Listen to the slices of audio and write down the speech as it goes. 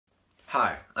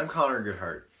Hi, I'm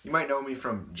Goodhart. You might know me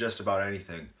from just about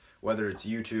anything, whether it's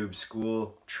YouTube,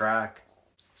 school, track.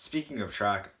 Speaking of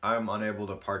track, I'm unable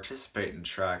to participate in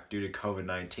track due to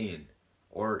COVID-19,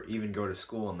 or even go to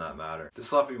school in that matter.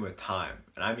 This left me with time,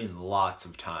 and I mean lots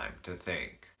of time, to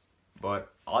think.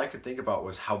 But all I could think about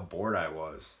was how bored I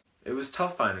was. It was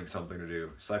tough finding something to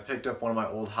do, so I picked up one of my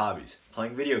old hobbies,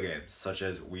 playing video games, such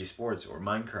as Wii Sports or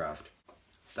Minecraft.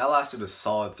 That lasted a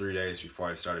solid 3 days before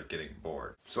I started getting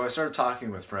bored. So I started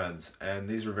talking with friends, and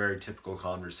these were very typical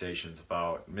conversations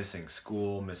about missing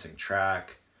school, missing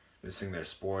track, missing their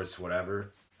sports,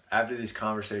 whatever. After these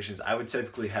conversations, I would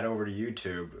typically head over to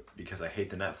YouTube, because I hate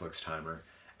the Netflix timer,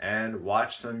 and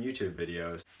watch some YouTube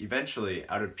videos. Eventually,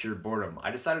 out of pure boredom,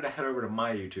 I decided to head over to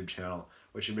my YouTube channel,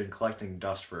 which had been collecting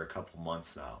dust for a couple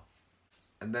months now.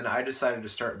 And then I decided to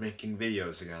start making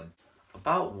videos again.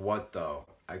 About what though?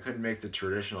 I couldn't make the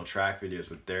traditional track videos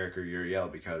with Derek or Uriel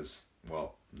because,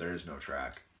 well, there is no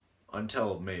track.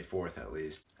 Until May 4th at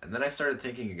least. And then I started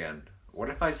thinking again, what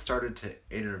if I started to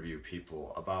interview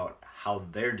people about how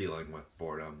they're dealing with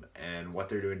boredom and what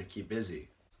they're doing to keep busy?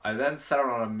 I then set out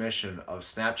on a mission of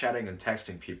Snapchatting and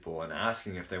texting people and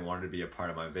asking if they wanted to be a part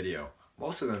of my video.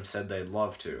 Most of them said they'd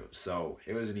love to, so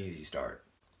it was an easy start.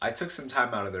 I took some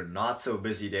time out of their not so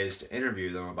busy days to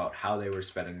interview them about how they were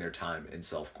spending their time in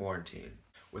self-quarantine.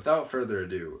 Without further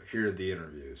ado, here are the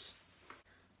interviews.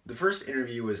 The first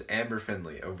interview was Amber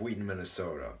Finley of Wheaton,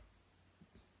 Minnesota.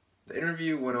 The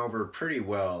interview went over pretty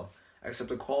well, except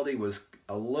the quality was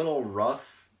a little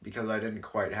rough because I didn't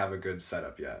quite have a good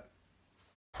setup yet.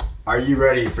 Are you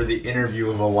ready for the interview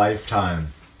of a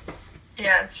lifetime?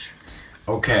 Yes.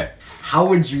 Okay, how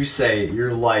would you say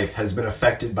your life has been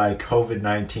affected by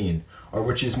COVID-19, or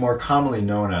which is more commonly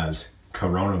known as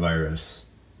coronavirus?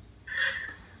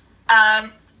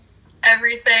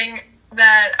 Everything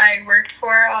that I worked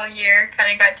for all year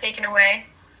kind of got taken away.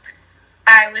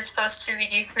 I was supposed to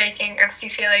be making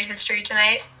FCCLA history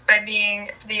tonight by being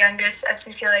the youngest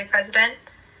FCCLA president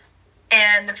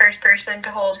and the first person to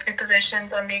hold 2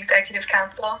 positions on the executive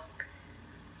council.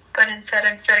 But instead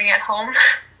I'm sitting at home.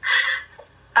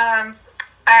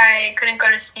 I couldn't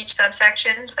go to speech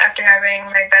subsections after having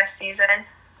my best season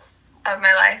of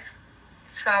my life.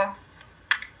 So,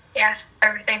 yeah,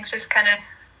 everything's just kind of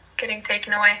getting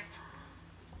taken away.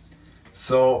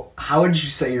 So, how would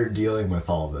you say you're dealing with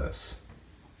all this?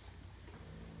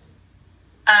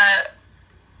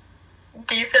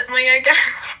 Decently, I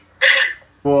guess.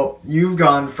 Well, you've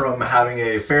gone from having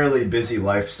a fairly busy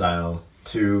lifestyle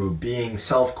to being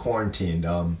self-quarantined.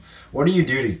 What do you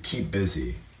do to keep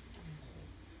busy?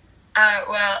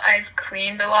 Well, I've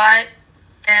cleaned a lot,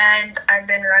 and I've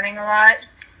been running a lot,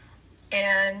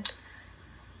 and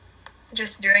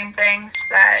just doing things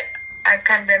that I've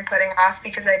kind of been putting off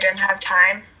because I didn't have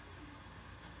time.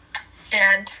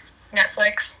 And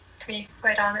Netflix, to be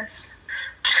quite honest.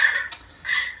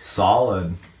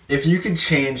 Solid. If you could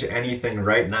change anything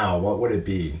right now, what would it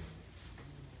be?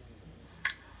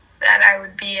 That I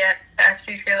would be at the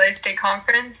FCCLA State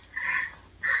Conference.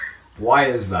 Why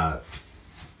is that?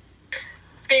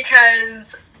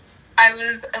 Because I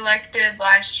was elected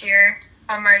last year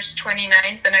on March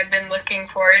 29th, and I've been looking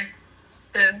forward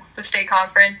to the state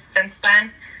conference since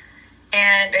then.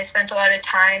 And I spent a lot of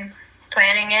time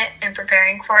planning it and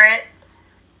preparing for it.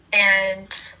 And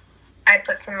I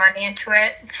put some money into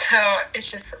it, so it's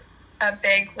just a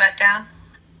big letdown.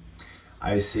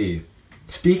 I see.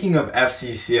 Speaking of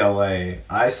FCCLA,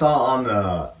 I saw on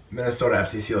the Minnesota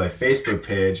FCCLA Facebook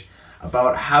page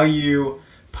about how you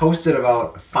posted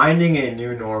about finding a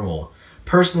new normal.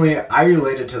 Personally, I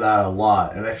related to that a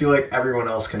lot, and I feel like everyone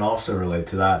else can also relate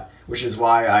to that, which is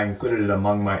why I included it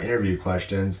among my interview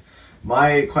questions.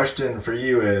 My question for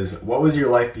you is, what was your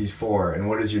life before, and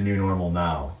what is your new normal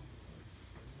now?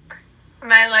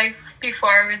 My life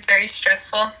before was very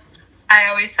stressful. I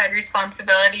always had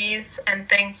responsibilities and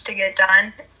things to get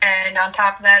done, and on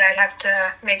top of that, I'd have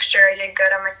to make sure I did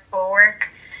good on my schoolwork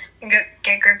and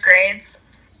get good grades.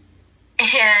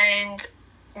 And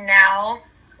now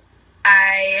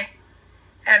I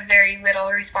have very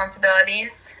little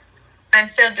responsibilities. I'm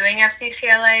still doing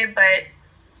FCCLA, but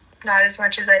not as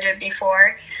much as I did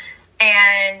before.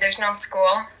 And there's no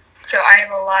school, so I have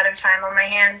a lot of time on my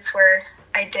hands where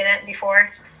I didn't before,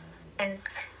 and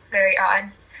it's very odd.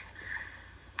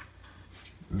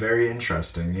 Very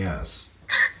interesting, yes.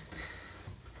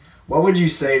 What would you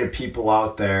say to people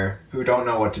out there who don't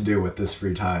know what to do with this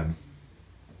free time?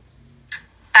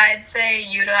 I'd say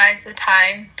utilize the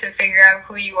time to figure out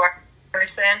who you are as a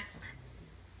person.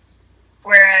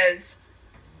 Whereas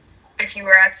if you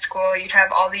were at school, you'd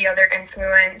have all the other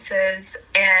influences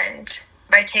and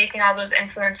by taking all those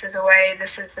influences away,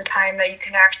 this is the time that you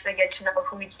can actually get to know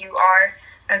who you are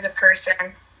as a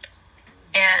person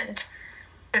and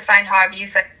to find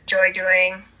hobbies that you enjoy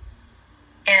doing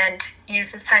and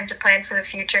use this time to plan for the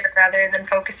future rather than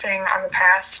focusing on the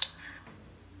past.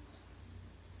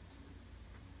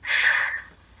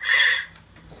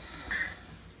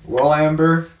 Well,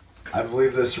 Amber, I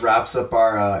believe this wraps up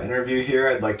our interview here.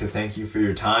 I'd like to thank you for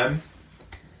your time.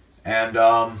 And,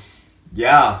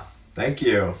 yeah, thank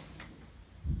you.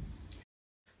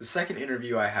 The second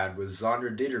interview I had was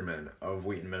Zaundra of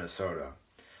Wheaton, Minnesota.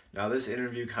 Now, this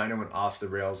interview kind of went off the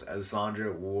rails as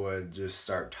Zaundra would just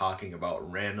start talking about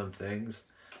random things,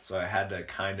 so I had to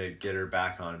kind of get her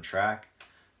back on track.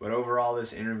 But overall,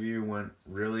 this interview went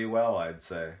really well, I'd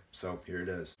say. So, here it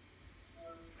is.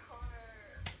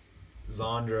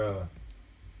 Zaundra,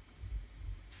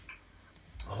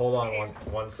 hold on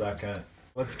one second.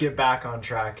 Let's get back on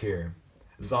track here.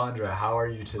 Zaundra, how are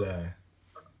you today?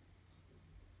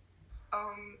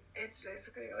 It's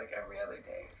basically like every other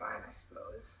day, fine, I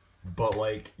suppose. But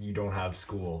like, you don't have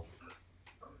school.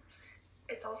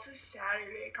 It's also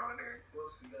Saturday, Connor.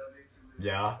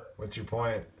 Yeah? What's your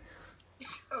point?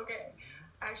 Okay,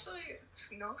 actually,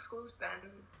 no school's been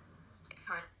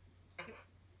kind of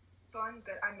fun,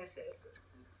 but I miss it.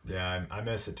 Yeah, I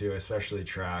miss it too, especially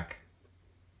track.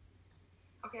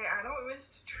 Okay, I don't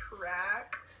miss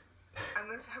track. I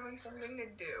miss having something to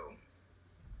do.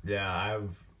 Yeah,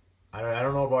 I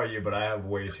don't know about you, but I have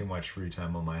way too much free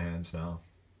time on my hands now.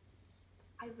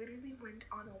 I literally went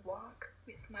on a walk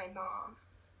with my mom.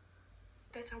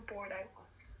 That's how bored I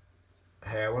was.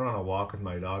 Hey, I went on a walk with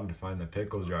my dog to find the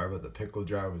pickle jar, but the pickle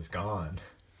jar was gone.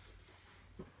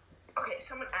 Okay,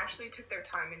 someone actually took their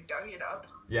time and dug it up.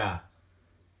 Yeah.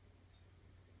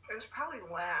 It was probably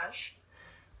Lash.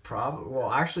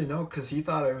 Well, actually, no, because he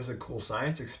thought it was a cool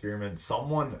science experiment.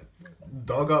 Someone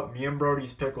dug up me and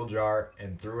Brody's pickle jar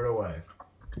and threw it away.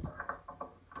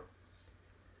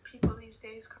 People these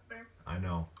days, Connor. I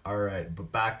know. All right,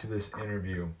 but back to this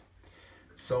interview.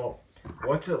 So,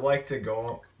 what's it like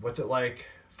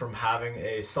from having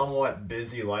a somewhat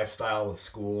busy lifestyle with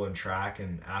school and track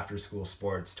and after-school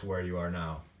sports to where you are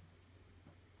now?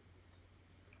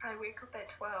 I wake up at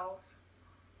 12.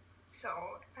 So,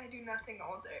 I do nothing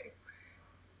all day.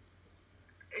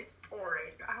 It's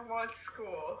boring. I want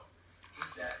school.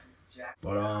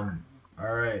 But,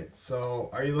 alright, so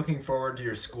are you looking forward to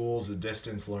your school's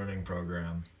distance learning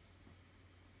program?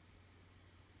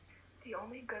 The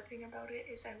only good thing about it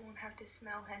is I won't have to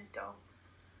smell hen dogs.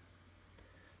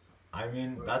 I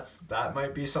mean, that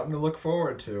might be something to look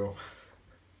forward to.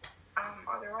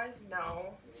 Otherwise,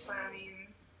 no. But I mean...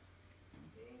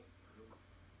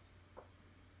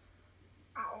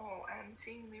 Oh, and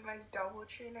seeing Levi's double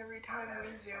chin every time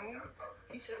we Zoom.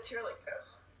 He sits here like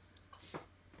this.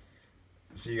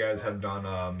 So you guys have done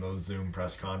those Zoom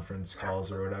press conference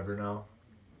calls or whatever now?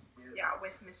 Yeah,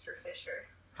 with Mr. Fisher.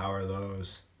 How are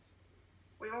those?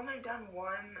 We've only done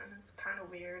one, and it's kind of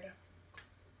weird.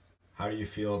 How do you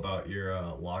feel about your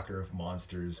locker of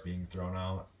monsters being thrown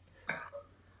out?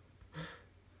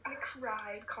 I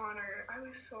cried, Connor. I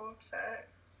was so upset.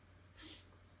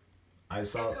 I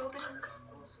saw...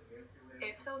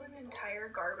 It filled an entire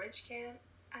garbage can,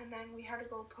 and then we had to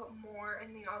go put more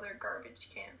in the other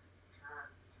garbage can.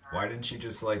 Why didn't you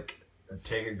just, like,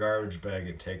 take a garbage bag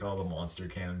and take all the monster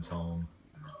cans home?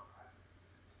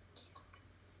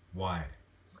 Why?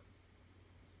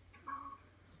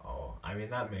 Oh, I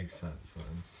mean, that makes sense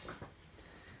then.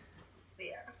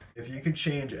 Yeah. If you could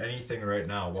change anything right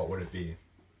now, what would it be?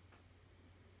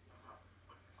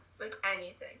 Like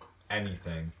anything.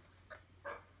 Anything.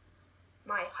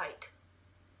 My height.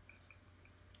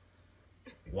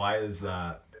 Why is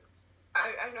that?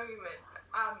 I don't even...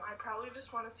 I probably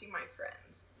just want to see my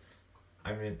friends.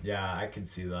 I mean, yeah, I can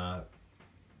see that.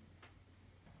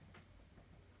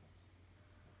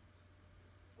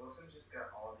 Wilson just got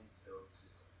all these builds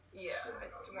just... Yeah, I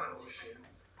just want to see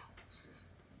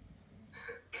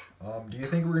them. Do you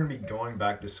think we're going to be going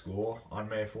back to school on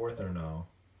May 4th or no?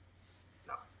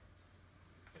 No.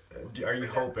 Are you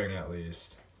hoping at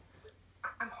least?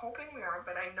 I'm hoping we are,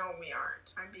 but I know we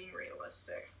aren't. I'm being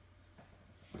realistic.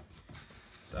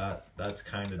 That's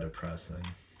kind of depressing.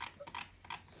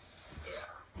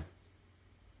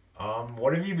 Yeah.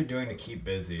 What have you been doing to keep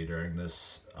busy during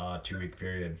this 2-week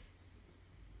period?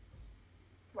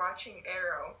 Watching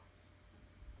Arrow.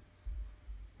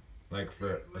 Like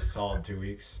for a solid 2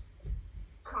 weeks?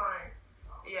 Connor.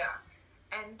 Yeah.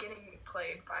 And getting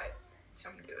played by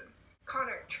some dude.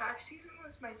 Connor, track season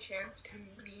was my chance to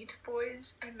meet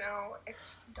boys, and now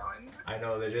it's done. I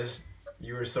know,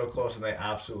 you were so close and they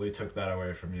absolutely took that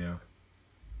away from you.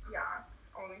 It's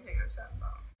the only thing I'm sad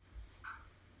about.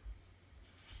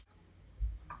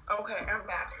 Okay, I'm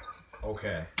back.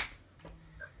 Okay.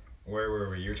 Where were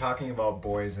we? You're talking about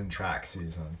boys in track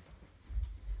season.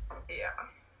 Yeah.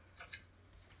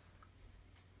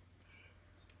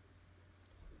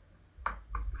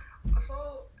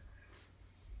 So,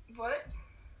 what?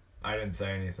 I didn't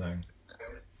say anything.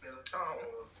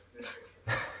 Oh.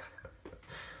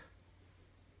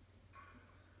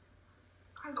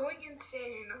 I'm going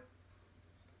insane.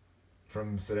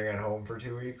 From sitting at home for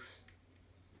 2 weeks?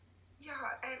 Yeah,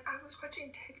 and I was watching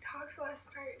TikToks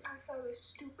last night and I saw the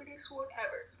stupidest one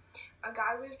ever. A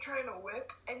guy was trying to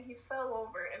whip and he fell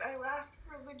over and I laughed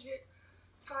for legit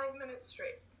 5 minutes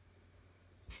straight.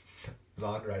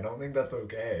 Zaundra, I don't think that's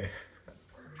okay.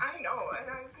 I know, and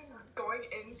I've been going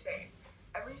insane.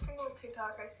 Every single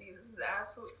TikTok I see is the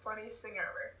absolute funniest thing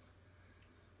ever.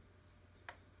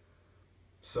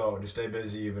 So, to stay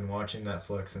busy, you've been watching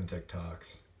Netflix and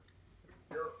TikToks.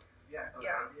 Yeah.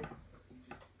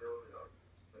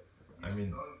 I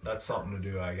mean, that's something to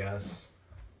do, I guess.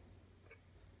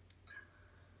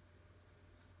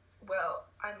 Well,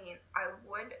 I mean, I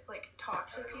would, talk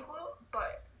to people,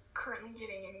 but currently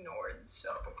getting ignored, so...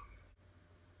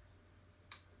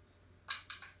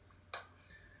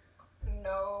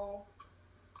 No.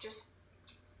 Just...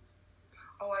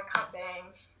 Oh, I cut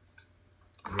bangs.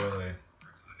 Really?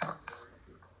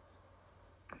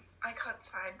 I cut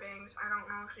side bangs. I don't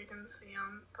know if you can see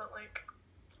them, but,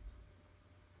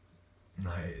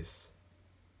 Nice.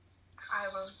 I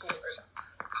was bored.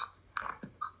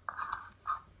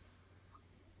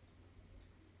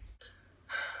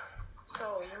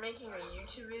 So, you're making a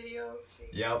YouTube video?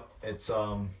 Yep, it's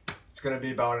gonna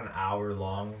be about an hour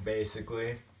long,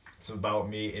 basically. It's about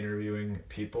me interviewing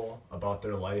people about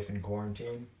their life in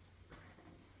quarantine.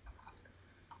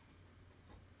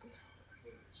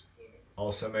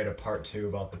 Also made a part 2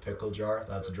 about the pickle jar.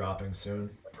 That's dropping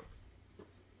soon.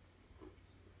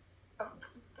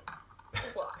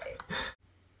 Why?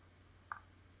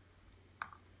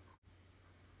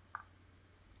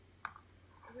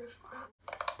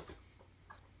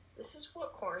 This is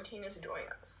what quarantine is doing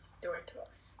to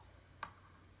us.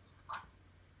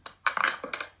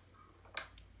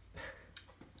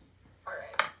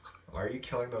 Alright. Why are you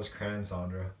killing those crayons,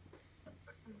 Zaundra?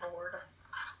 I'm bored.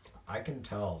 I can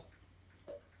tell.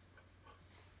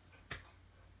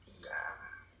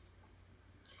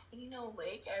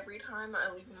 Lake, every time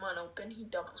I leave him unopen, he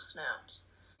double snaps.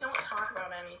 Don't talk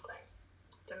about anything.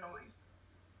 It's annoying.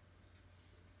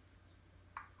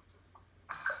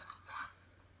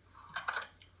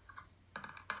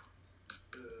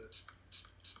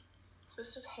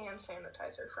 This is hand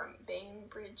sanitizer from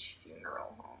Bainbridge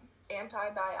Funeral Home.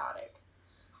 Antibiotic.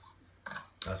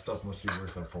 That stuff must be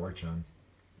worth a fortune.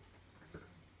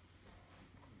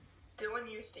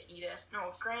 Dylan used to eat it.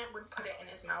 No, Grant would put it in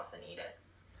his mouth and eat it.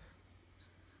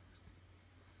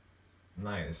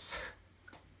 Nice.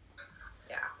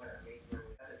 Yeah.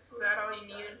 Is that all you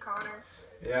needed, Connor?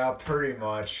 Yeah, pretty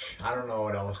much. I don't know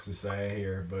what else to say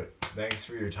here, but thanks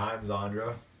for your time,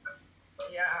 Zaundra.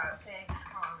 Yeah,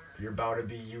 thanks, Connor. You're about to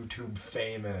be YouTube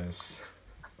famous.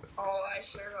 Oh, I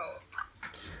sure hope.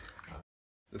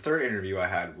 The third interview I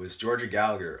had was Georgia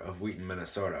Gallagher of Wheaton,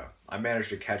 Minnesota. I managed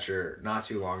to catch her not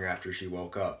too long after she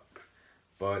woke up.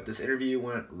 But this interview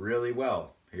went really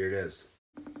well. Here it is.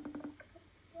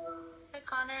 Hi,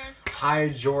 Connor. Hi,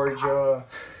 Georgia.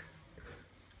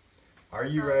 Are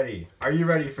you ready? Are you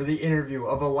ready for the interview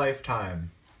of a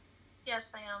lifetime?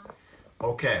 Yes, I am.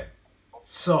 Okay.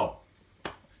 So,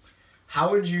 how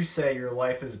would you say your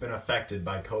life has been affected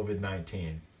by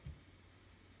COVID-19?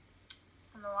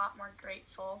 I'm a lot more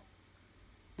grateful.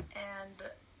 And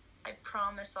I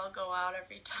promise I'll go out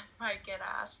every time I get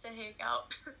asked to hang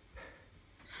out.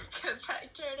 Because I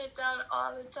turn it down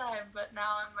all the time. But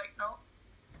now I'm like, nope.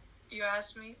 You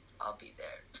ask me, I'll be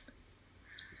there.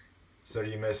 So do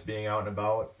you miss being out and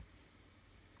about?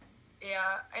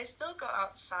 Yeah, I still go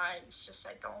outside. It's just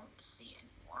I don't see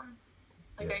anyone.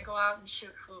 Like, Yeah. I go out and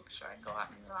shoot hoops or I go out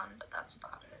and run, but that's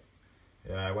about it.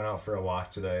 Yeah, I went out for a walk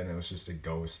today and it was just a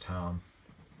ghost town.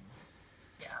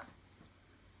 Yeah.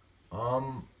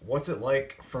 What's it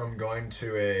like from going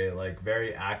to a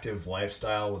very active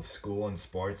lifestyle with school and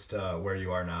sports to where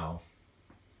you are now?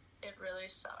 It really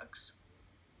sucks.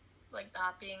 Like,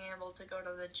 not being able to go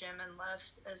to the gym and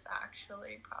lift is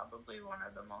actually probably one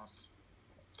of the most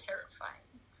terrifying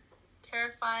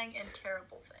and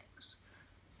terrible things.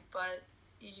 But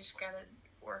you just gotta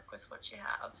work with what you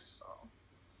have, so.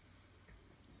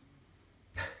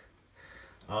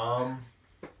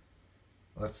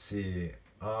 Let's see.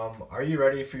 Are you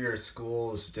ready for your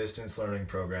school's distance learning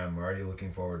program, or are you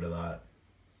looking forward to that?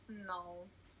 No.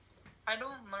 I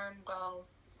don't learn well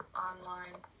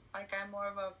online. Like, I'm more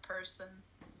of a person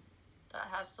that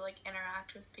has to, like,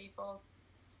 interact with people.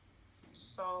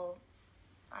 So,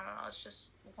 I don't know, it's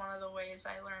just one of the ways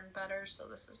I learn better, so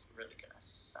this is really gonna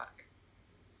suck.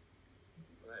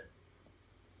 But,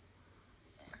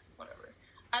 yeah, whatever.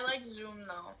 I like Zoom,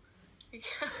 though,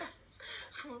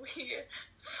 because we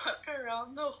fuck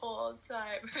around the whole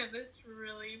time, and it's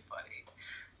really funny.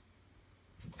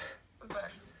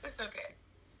 But it's okay.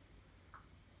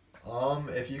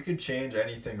 If you could change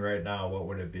anything right now, what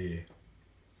would it be?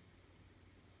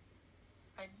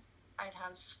 I'd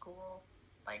have school.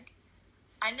 Like,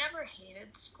 I never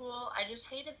hated school. I just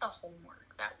hated the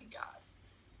homework that we got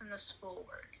and the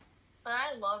schoolwork. But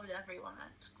I loved everyone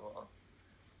at school.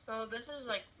 So this is,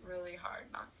 like, really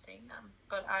hard not seeing them.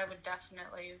 But I would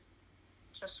definitely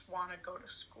just want to go to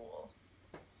school.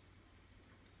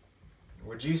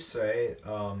 Would you say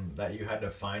that you had to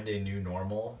find a new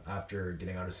normal after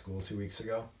getting out of school 2 weeks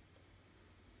ago?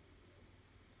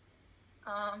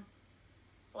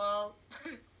 Well,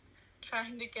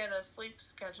 trying to get a sleep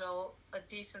schedule, a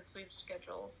decent sleep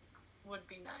schedule, would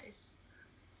be nice.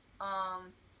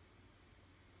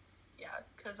 Yeah,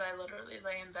 because I literally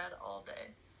lay in bed all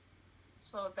day.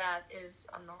 So that is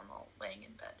a normal laying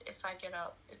in bed. If I get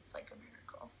up, it's like a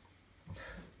miracle.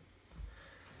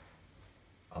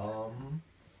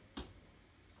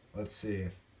 Let's see.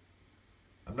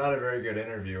 I'm not a very good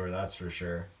interviewer, that's for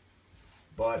sure.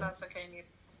 But that's okay, neither.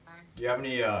 Do you have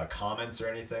any comments or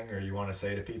anything, or you want to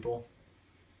say to people?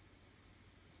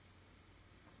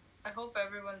 I hope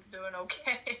everyone's doing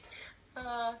okay.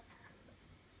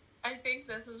 I think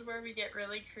this is where we get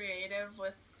really creative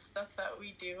with stuff that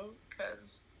we do,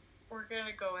 because we're going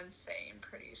to go insane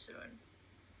pretty soon.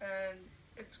 And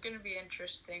it's going to be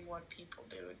interesting what people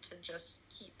do to just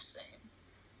keep sane.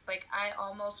 Like, I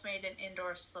almost made an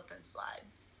indoor slip and slide.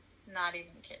 Not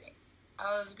even kidding.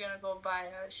 I was going to go buy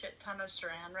a shit ton of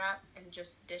saran wrap and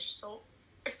just dish soap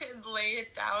and lay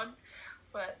it down,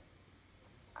 but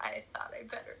I thought I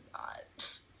better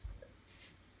not.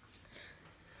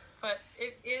 But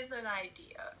it is an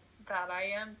idea that I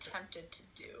am tempted to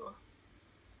do.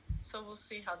 So we'll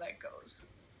see how that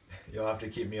goes. You'll have to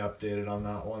keep me updated on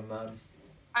that one then.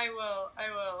 I will.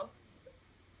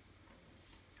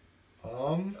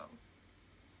 So.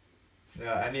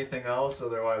 Yeah, anything else?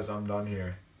 Otherwise, I'm done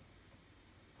here.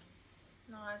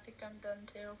 No, I think I'm done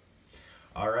too.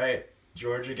 All right.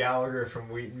 Georgia Gallagher from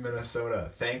Wheaton, Minnesota.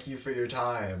 Thank you for your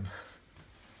time.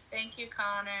 Thank you,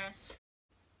 Connor.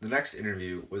 The next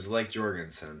interview was Lake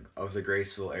Jorgensen of the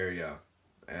Graceville area.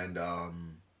 And,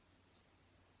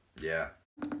 yeah.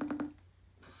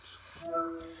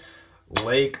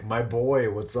 Lake, my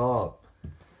boy, what's up?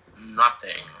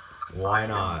 Nothing. Why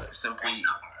not? Simply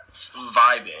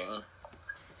vibing.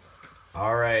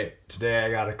 All right. Today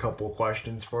I got a couple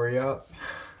questions for you.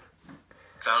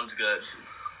 Sounds good.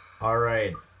 All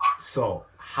right. So,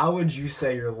 how would you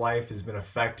say your life has been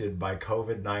affected by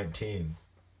COVID-19?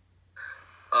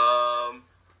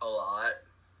 A lot.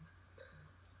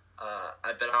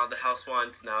 I've been out of the house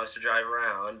once, now it's to drive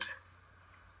around.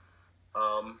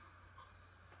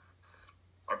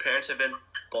 Our parents have been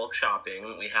bulk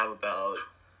shopping. We have about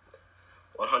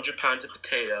 100 pounds of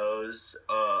potatoes,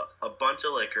 a bunch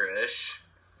of licorice,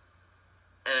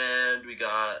 and we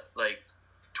got like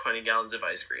 20 gallons of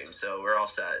ice cream, so we're all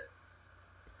set.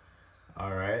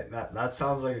 All right. That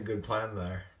sounds like a good plan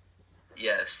there.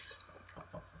 Yes.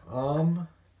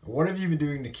 What have you been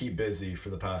doing to keep busy for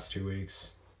the past 2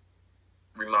 weeks?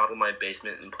 Remodel my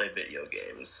basement and play video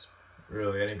games.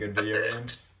 Really? Any good video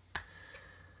games?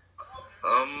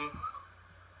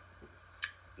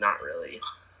 Not really.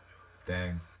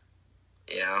 Dang.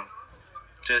 Yeah.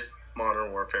 Just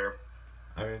Modern Warfare.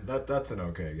 I mean, that's an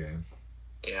okay game.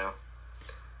 Yeah.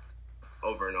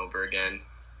 Over and over again.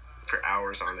 For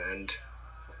hours on end.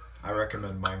 I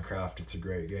recommend Minecraft. It's a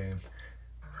great game.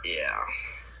 Yeah.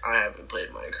 I haven't played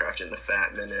Minecraft in a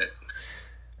fat minute.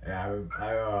 Yeah,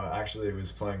 I actually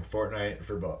was playing Fortnite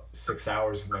for about 6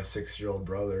 hours with my 6-year-old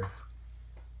brother.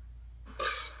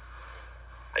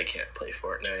 I can't play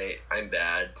Fortnite. I'm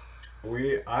bad.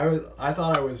 I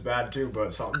thought I was bad too,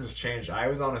 but something's changed. I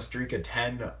was on a streak of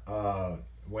 10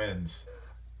 wins.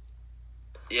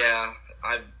 Yeah,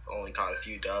 I've only caught a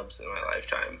few dubs in my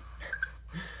lifetime.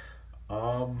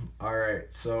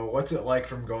 Alright, so what's it like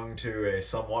from going to a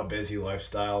somewhat busy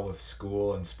lifestyle with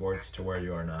school and sports to where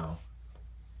you are now?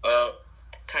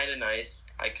 Kinda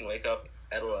nice. I can wake up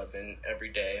at 11 every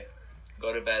day,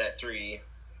 go to bed at 3,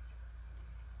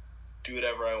 do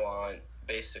whatever I want,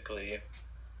 basically.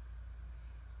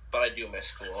 But I do miss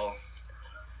school.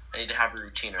 I need to have a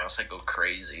routine or else I go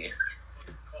crazy.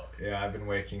 Yeah, I've been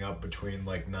waking up between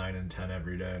like 9 and 10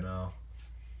 every day now.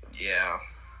 Yeah.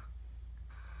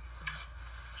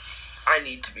 I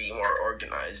need to be more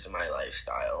organized in my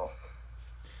lifestyle.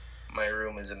 My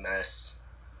room is a mess.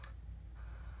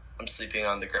 I'm sleeping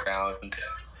on the ground.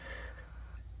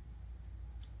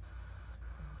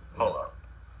 Hold on.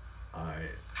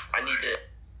 I need to...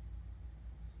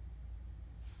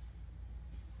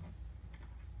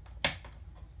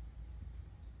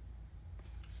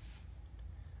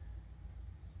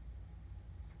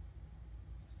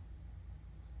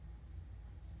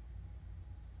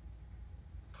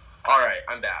 Alright,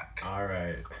 I'm back.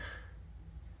 Alright.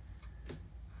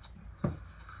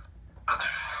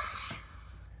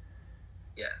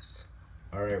 Yes.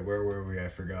 Alright, where were we? I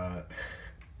forgot.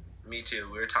 Me too.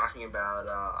 We were talking about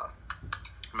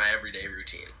my everyday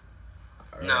routine.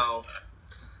 Right. No,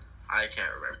 I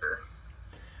can't remember.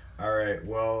 Alright,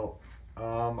 well,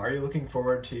 are you looking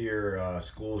forward to your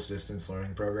school's distance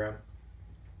learning program?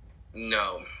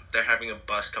 No, they're having a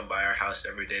bus come by our house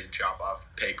every day to drop off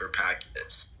paper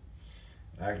packets.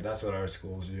 That's what our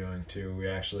school's doing too.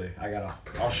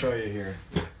 I'll show you here.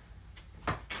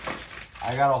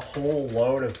 I got a whole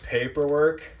load of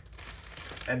paperwork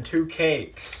and 2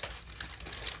 cakes.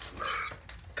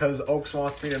 Because Oaks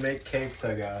wants me to make cakes,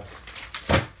 I guess.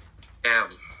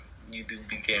 Damn, you do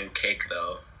be getting cake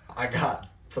though. I got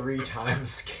 3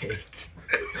 times cake.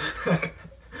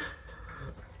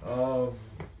 So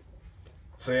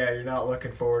yeah, you're not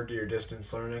looking forward to your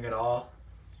distance learning at all?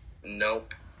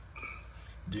 Nope.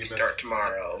 We start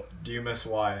tomorrow. Do you miss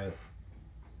Wyatt?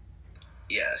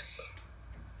 Yes.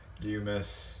 Do you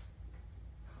miss...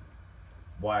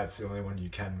 Wyatt's the only one you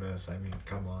can miss. I mean,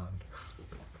 come on.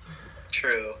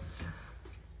 True.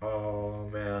 Oh,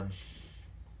 man.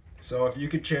 So if you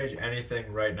could change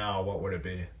anything right now, what would it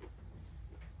be?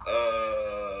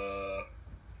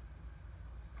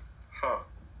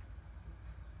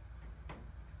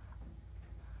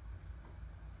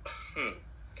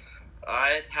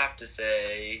 I'd have to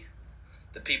say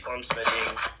the people I'm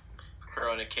spending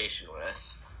Coronication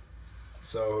with.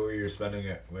 So who are you spending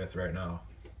it with right now?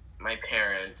 My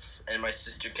parents, and my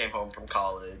sister came home from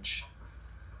college,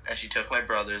 and she took my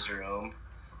brother's room.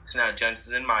 So now Jens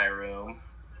is in my room,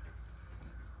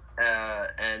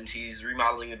 and he's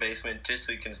remodeling the basement just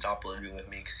so he can stop living with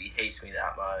me because he hates me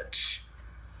that much.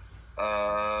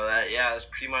 That's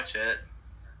pretty much it.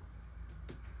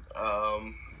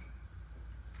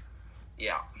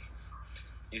 Yeah.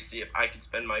 You see, if I could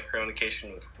spend my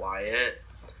Coronication with Wyatt,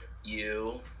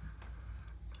 you,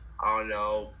 I don't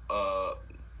know,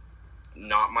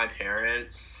 not my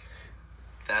parents,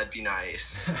 that'd be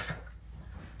nice.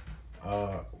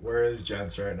 Where is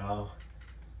Jens right now?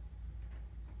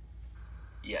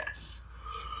 Yes.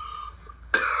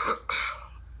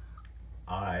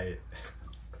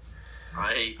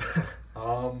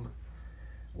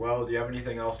 Well, do you have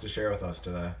anything else to share with us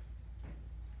today?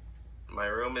 My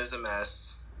room is a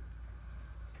mess.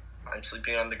 I'm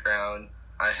sleeping on the ground.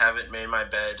 I haven't made my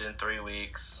bed in 3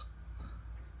 weeks.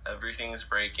 Everything's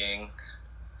breaking.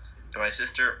 And my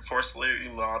sister forcibly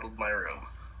remodeled my room.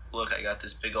 Look, I got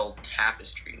this big old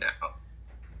tapestry now.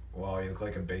 Wow, you look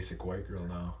like a basic white girl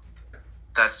now.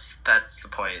 That's the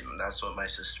point. That's what my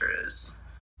sister is.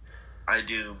 I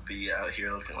do be out here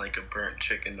looking like a burnt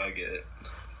chicken nugget.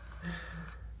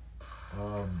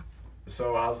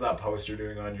 So how's that poster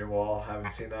doing on your wall?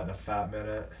 Haven't seen that in a fat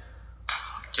minute.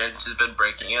 Jens has been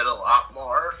breaking it a lot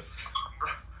more.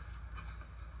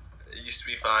 It used to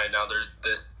be fine. Now there's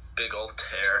this big old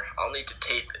tear. I'll need to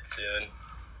tape it soon.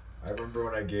 I remember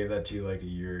when I gave that to you like a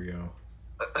year ago.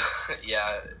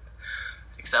 Yeah,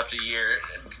 except a year.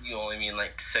 You only mean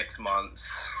like 6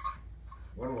 months.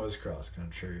 When was cross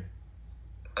country?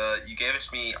 You gave it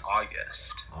to me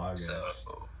August. So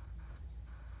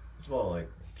it's about like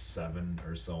 7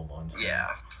 or so months.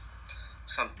 Yeah,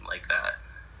 something like that.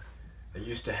 It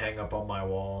used to hang up on my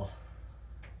wall.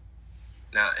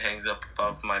 Now it hangs up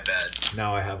above my bed.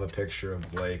 Now I have a picture of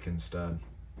Blake instead.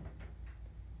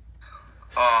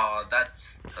 Oh,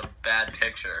 that's a bad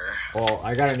picture. Well,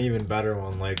 I got an even better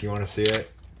one. Like, you want to see it?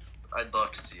 I'd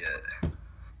love to see it.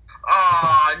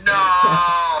 Oh,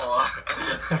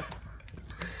 no!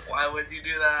 Why would you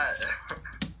do that?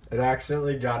 It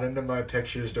accidentally got into my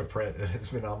pictures to print, and it's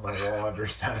been on my wall ever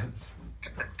since.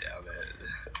 God damn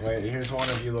it. Wait, here's one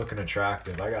of you looking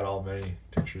attractive. I got all many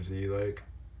pictures of you, like.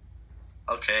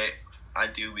 Okay, I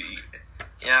do be.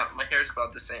 Yeah, my hair's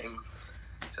about the same.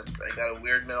 Except I got a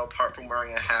weird middle part from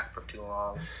wearing a hat for too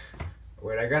long.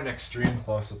 Wait, I got an extreme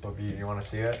close-up of you. You want to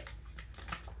see it?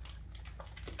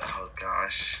 Oh,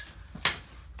 gosh.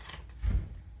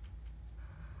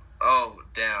 Oh,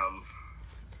 damn.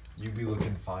 You be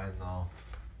looking fine, though.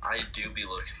 I do be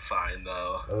looking fine,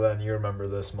 though. And then you remember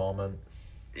this moment?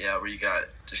 Yeah, where you got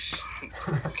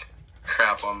just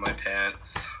crap on my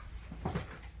pants.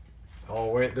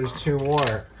 Oh, wait, there's 2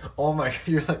 more. Oh my,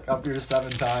 you're like up here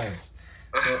 7 times.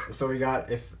 So we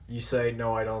got, if you say,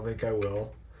 no, I don't think I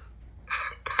will.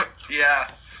 Yeah,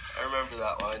 I remember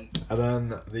that one. And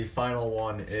then the final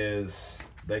one is,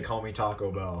 they call me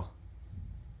Taco Bell.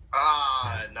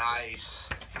 Ah, nice.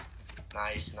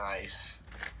 Nice.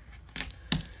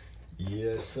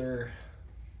 Yes, sir.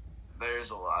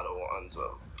 There's a lot of ones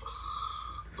of.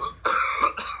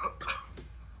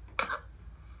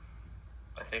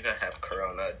 I think I have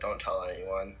corona. Don't tell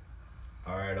anyone.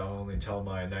 Alright, I'll only tell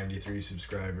my 93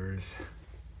 subscribers.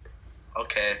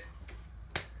 Okay.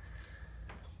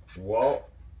 Well,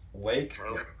 Lake,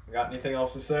 got anything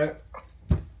else to say?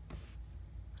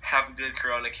 Have a good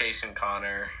coronacation,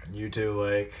 Connor. You too,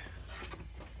 Lake.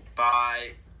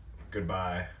 Bye.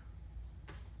 Goodbye.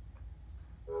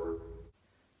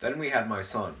 Then we had my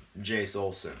son, Jace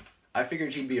Olsen. I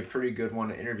figured he'd be a pretty good one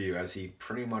to interview as he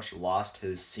pretty much lost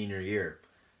his senior year.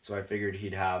 So I figured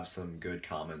he'd have some good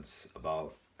comments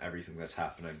about everything that's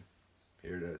happening.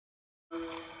 Here it is.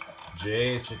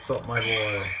 Jace, what's up, my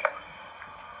boy?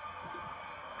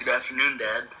 Good afternoon,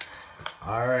 Dad.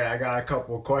 Alright, I got a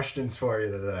couple questions for you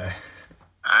today.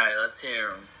 Alright, let's hear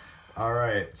them.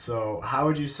 Alright, so how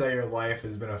would you say your life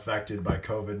has been affected by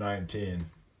COVID-19?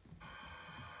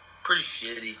 Pretty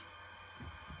shitty.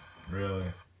 Really?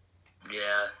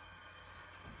 Yeah.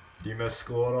 Do you miss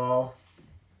school at all?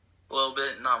 A little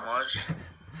bit, not much.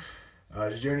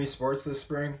 Did you do any sports this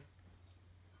spring?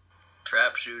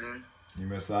 Trap shooting. You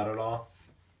miss that at all?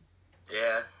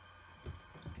 Yeah.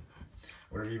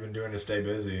 What have you been doing to stay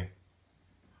busy?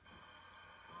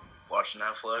 Watching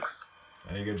Netflix.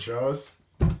 Any good shows?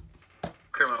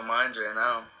 Criminal Minds right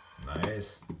now.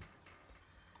 Nice.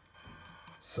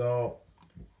 So,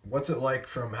 what's it like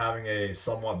from having a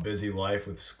somewhat busy life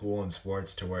with school and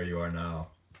sports to where you are now?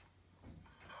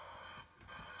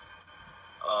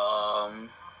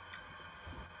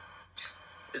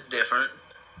 It's different.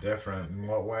 Different? In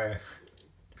what way?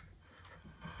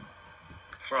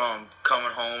 From coming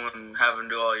home and having to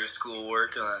do all your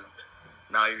schoolwork, and then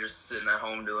now you're just sitting at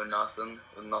home doing nothing,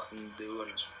 with nothing to do,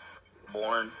 and it's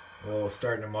boring. Well,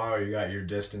 starting tomorrow, you got your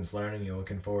distance learning. You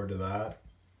looking forward to that?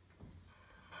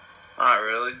 Not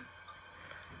really.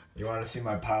 You want to see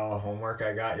my pile of homework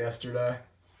I got yesterday?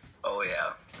 Oh,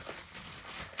 yeah.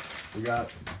 We got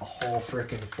a whole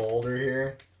freaking folder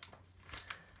here.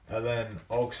 And then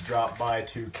Oaks dropped by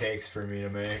 2 cakes for me to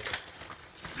make.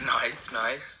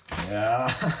 Nice.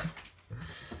 Yeah.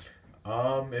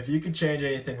 If you could change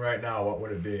anything right now, what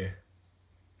would it be?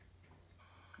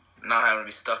 Not having to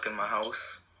be stuck in my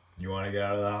house. You want to get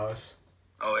out of the house?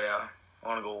 Oh, yeah. I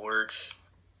want to go work.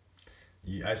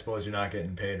 I suppose you're not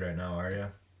getting paid right now, are you?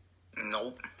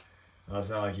 Nope. Well, it's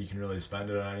not like you can really spend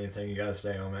it on anything. You gotta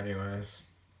stay home anyways.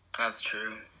 That's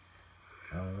true.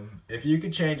 If you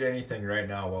could change anything right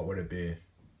now, what would it be?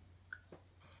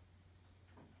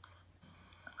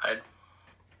 I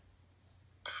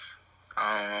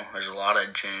don't know. There's a lot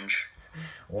I'd change.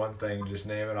 One thing, just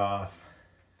name it off.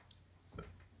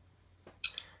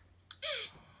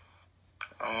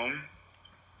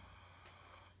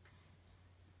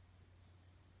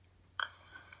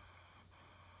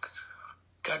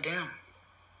 Goddamn.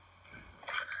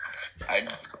 I'd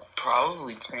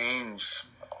probably change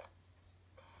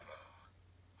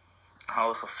how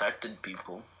it's affected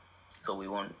people so we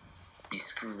won't be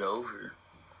screwed over.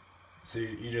 So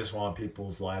you just want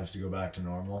people's lives to go back to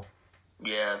normal?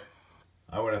 Yeah.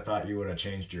 I would have thought you would have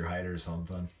changed your height or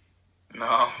something.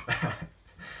 No. I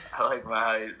like my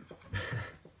height.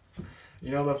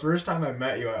 You know, the first time I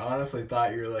met you, I honestly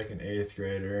thought you were like an 8th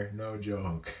grader. No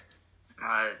joke.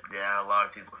 Yeah, a lot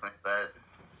of people think that.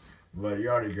 But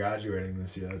you're already graduating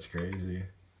this year. That's crazy.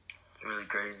 Really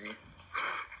crazy.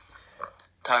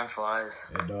 Time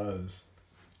flies. It does.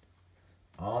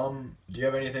 Do you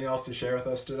have anything else to share with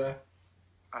us today?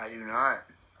 I do not.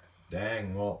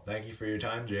 Dang, well, thank you for your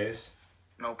time, Jace.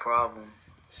 No problem.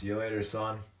 See you later,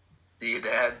 son. See you,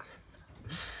 Dad.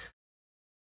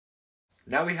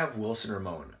 Now we have Wilson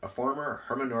Ramon, a former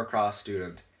Herman Norcross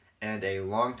student and a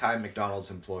longtime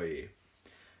McDonald's employee.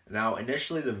 Now,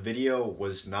 initially the video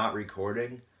was not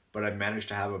recording, but I managed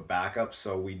to have a backup,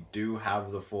 so we do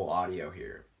have the full audio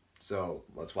here. So,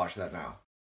 let's watch that now.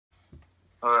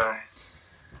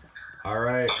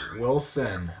 Alright,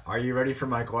 Wilson, are you ready for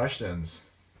my questions?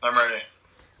 I'm ready.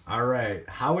 Alright,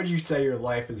 how would you say your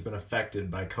life has been affected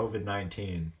by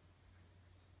COVID-19?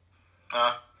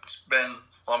 It's been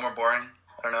a lot more boring.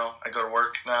 I don't know.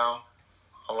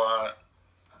 a lot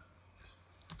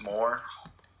more,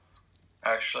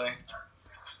 actually.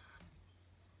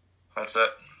 That's it.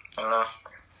 I don't know.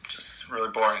 Just really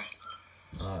boring.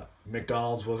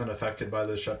 McDonald's wasn't affected by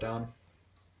the shutdown?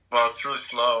 Well, it's really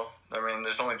slow. I mean,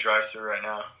 there's only drive-thru right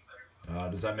now.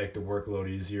 Does that make the workload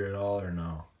easier at all, or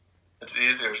no? It's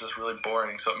easier. It's just really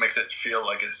boring, so it makes it feel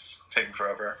like it's taking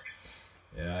forever.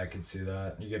 Yeah, I can see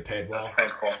that. You get paid well? That's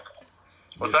painful.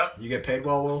 What's that? You get paid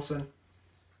well, Wilson?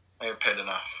 I get paid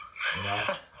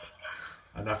enough.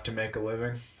 Enough to make a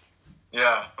living?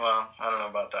 Yeah, well, I don't know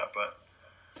about that, but...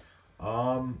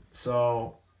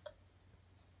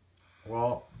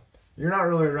 Well, you're not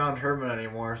really around Herman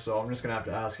anymore, so I'm just going to have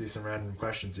to ask you some random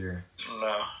questions here.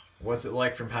 No. What's it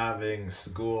like from having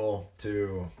school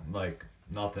to, like,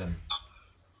 nothing?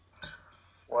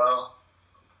 Well,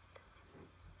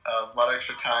 a lot of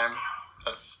extra time.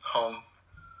 That's home.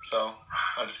 So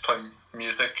I just play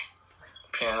music,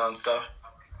 piano and stuff.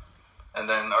 And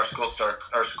then our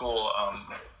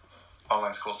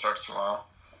online school starts tomorrow.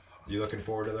 You looking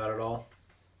forward to that at all?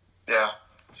 Yeah,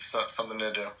 it's something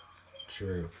to do.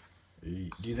 True. Do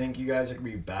you think you guys are going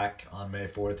to be back on May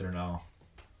 4th or no?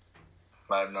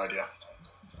 I have no idea.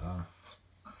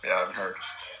 Yeah, I haven't heard.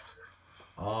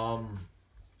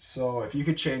 So if you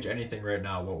could change anything right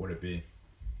now, what would it be?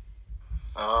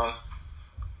 I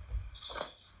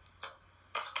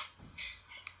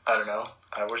don't know.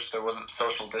 I wish there wasn't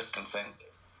social distancing.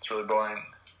 It's really boring.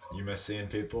 You miss seeing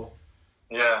people?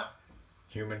 Yeah.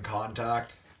 Human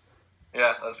contact?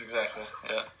 Yeah, that's exactly,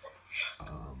 yeah.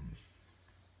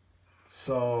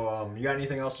 You got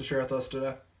anything else to share with us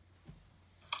today?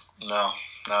 No,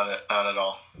 not at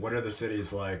all. What are the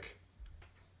cities like?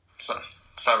 It's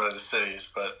not really the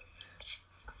cities, but...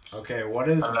 Okay, what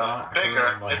is not it's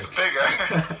bigger. like? It's bigger.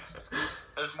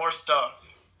 There's more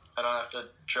stuff. I don't have to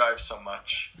drive so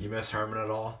much. You miss Herman at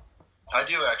all? I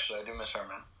do, actually. I do miss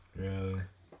Herman. Really?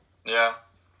 Yeah.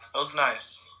 It was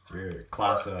nice. You're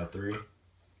class of 3?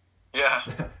 Yeah.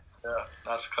 Yeah,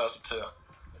 that's a class of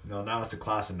 2. No, now it's a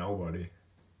class of nobody.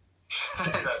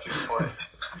 That's a good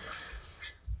point.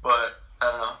 But, I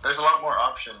don't know. There's a lot more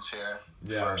options here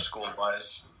for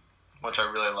school-wise, which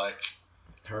I really like.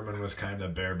 Herman was kind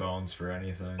of bare bones for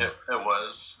anything. It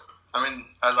was. I mean,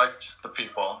 I liked the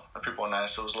people. The people were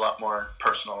nice. It was a lot more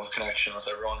personal connection with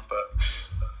everyone,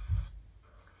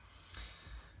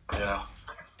 but, you know.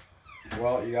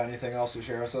 Well, you got anything else to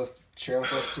share with us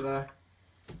today?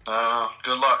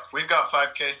 Good luck. We've got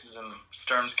 5 cases in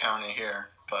Stearns County here,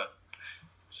 but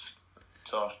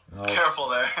so careful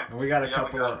there. And we got a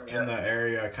couple in the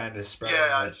area kind of spread.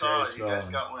 Yeah, I saw it. You guys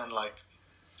got one in like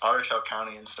Ottertail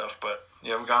County and stuff, but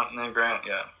you haven't gotten in Grant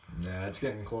yet. Yeah, it's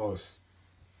getting close.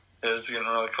 It is getting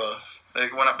really close. They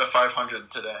went up to 500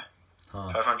 today.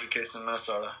 500 cases in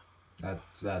Minnesota.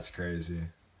 That's crazy.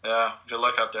 Yeah, good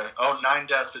luck out there. 9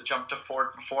 deaths. It jumped to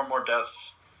 4 more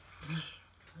deaths.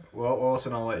 Well,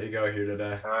 Wilson, I'll let you go here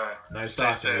today. All right. Nice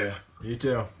talking to you. You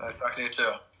too. Nice talking to you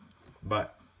too. Bye.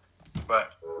 Bye.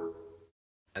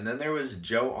 And then there was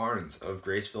Joe Arns of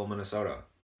Graceville, Minnesota.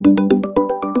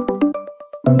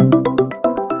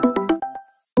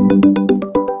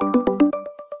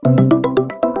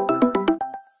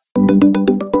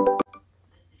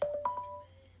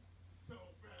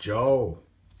 Joe.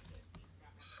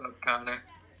 What's up, Connor?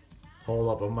 Hold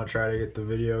up, I'm gonna try to get the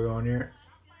video going here.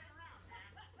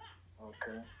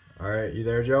 Okay. Alright, you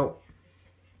there, Joe?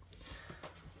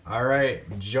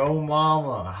 Alright, Joe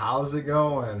Mama, how's it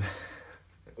going?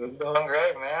 It's going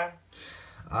great, man.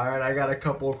 Alright, I got a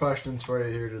couple of questions for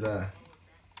you here today.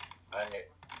 Alright.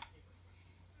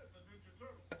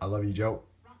 I love you, Joe.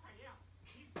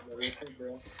 Love you too,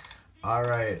 bro.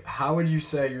 Alright, how would you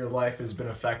say your life has been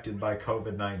affected by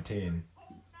COVID-19?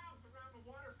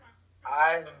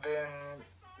 I've been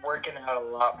working out a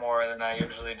lot more than I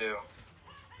usually do.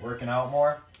 Working out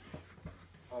more?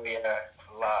 Oh yeah,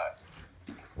 a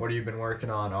lot. What have you been working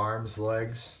on? Arms,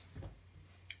 legs?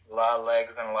 A lot of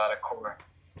legs and a lot of core.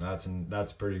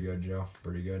 That's pretty good, Joe.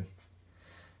 Pretty good.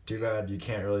 Too bad you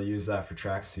can't really use that for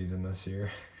track season this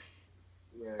year.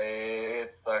 Yeah,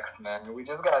 it sucks, man. We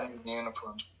just got new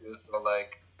uniforms too, so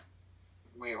like,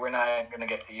 we're not gonna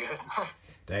get to use them.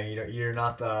 Dang, you're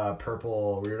not the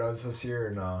purple weirdos this year,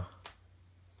 or no?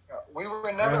 We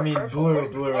were never I mean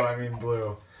purple.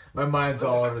 blue. My mind's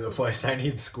all over the place. I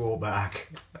need school back.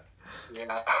 Yeah.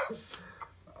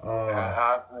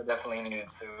 I definitely needed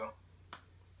to.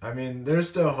 I mean, there's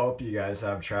still hope you guys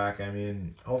have track. I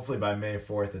mean, hopefully by May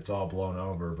 4th it's all blown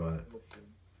over, but...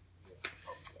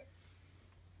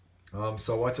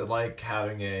 So what's it like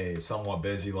having a somewhat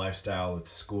busy lifestyle with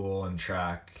school and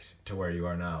track to where you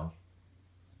are now?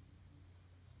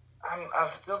 I'm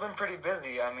still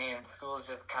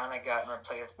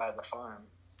place by the farm.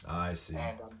 I see.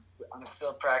 And I'm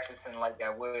still practicing like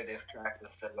I would if track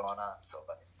was still going on. So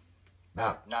like,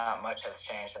 not much has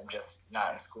changed. I'm just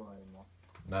not in school anymore.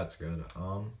 That's good.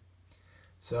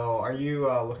 So are you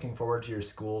looking forward to your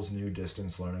school's new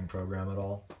distance learning program at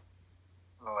all?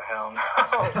 Oh hell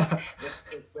no! It's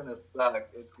gonna suck.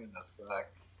 It's gonna suck.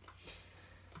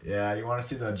 Yeah, you want to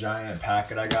see the giant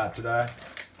packet I got today?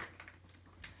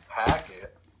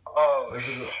 Packet? Oh.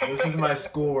 This is my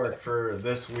schoolwork for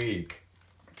this week.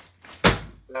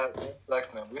 That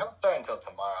sucks, man. We don't start until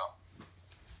tomorrow.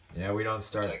 Yeah, we don't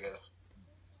start. Which I guess.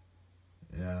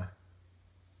 Yeah.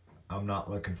 I'm not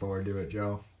looking forward to it,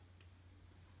 Joe.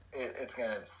 It's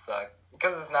gonna suck.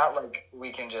 Because it's not like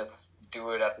we can just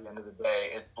do it at the end of the day.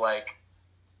 It's like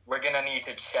we're gonna need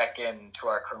to check in to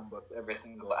our Chromebook every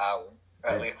single hour. Or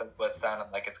at least that's what it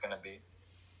sounded like it's gonna be.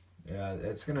 Yeah,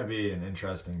 it's gonna be an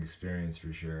interesting experience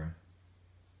for sure.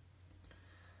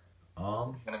 It's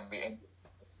gonna be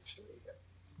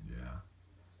yeah.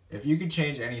 If you could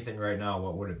change anything right now,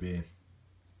 what would it be?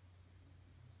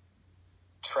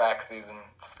 Track season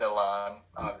still on,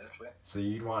 obviously. So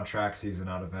you'd want track season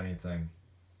out of anything?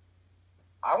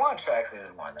 I want track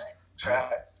season more than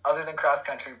track. Other than cross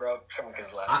country, bro, track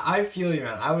is left. I feel you,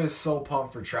 man. I was so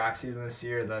pumped for track season this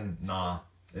year, then nah,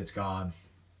 it's gone.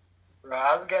 Bro,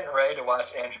 I was getting ready to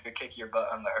watch Andrew kick your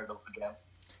butt on the hurdles again.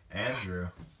 Andrew?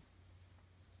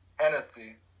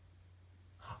 Hennessy.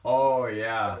 Oh,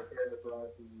 yeah.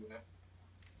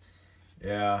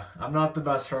 Yeah, I'm not the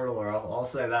best hurdler, I'll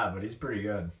say that, but he's pretty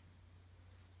good.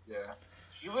 Yeah.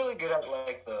 You're really good at,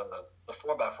 like, the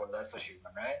 4x4, that's what you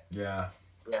run, right? Yeah.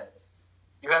 Yeah.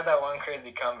 You had that one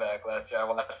crazy comeback last year. I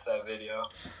watched that video.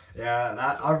 Yeah,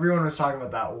 that everyone was talking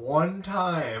about that one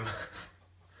time.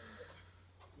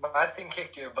 My team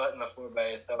kicked your butt in the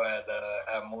 4x8 though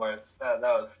at Morris. That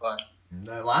was fun.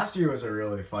 Last year was a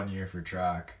really fun year for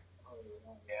track.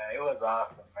 Yeah, it was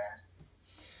awesome,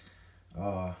 man.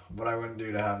 Oh, what I wouldn't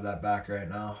do to have that back right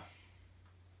now.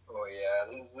 Oh yeah,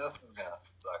 this is gonna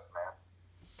suck,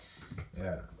 man.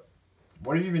 Yeah.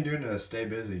 What have you been doing to stay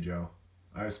busy, Joe?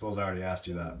 I suppose I already asked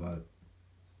you that, but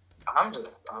I'm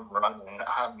running.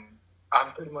 I'm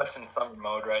pretty much in summer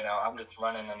mode right now. I'm just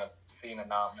running and seeing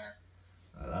it out,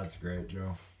 man. That's great,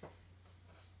 Joe.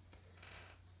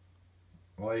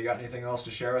 Well, you got anything else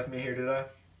to share with me here today?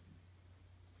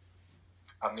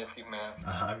 I miss you,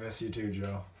 man. I miss you too,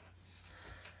 Joe.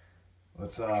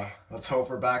 Let's hope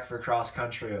we're back for cross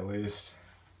country at least.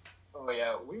 Oh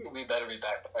yeah, we better be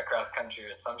back at cross country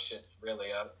or some shit's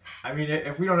really up. I mean,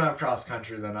 if we don't have cross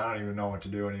country, then I don't even know what to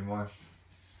do anymore.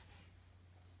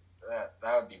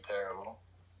 That would be terrible.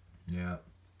 Yeah.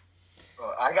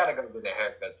 Well, I gotta go get a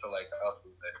haircut, so like I'll see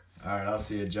you later. All right, I'll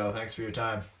see you, Joe. Thanks for your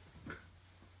time.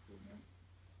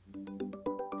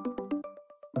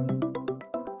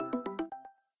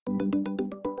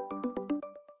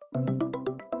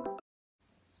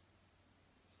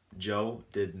 Joe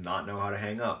did not know how to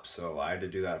hang up, so I had to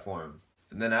do that for him.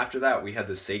 And then after that, we had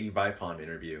the Sadie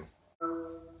interview.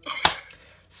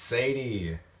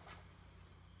 Sadie.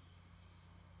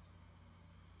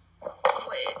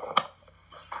 Wait.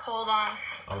 Hold on.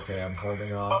 Okay, I'm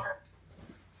holding off.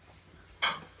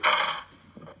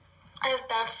 I have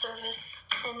bad service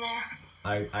in there.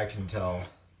 I can tell.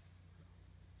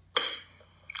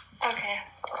 Okay.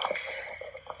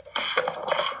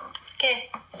 Okay.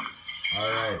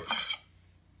 Alright.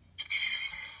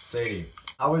 Sadie,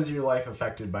 how was your life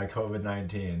affected by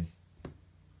COVID-19?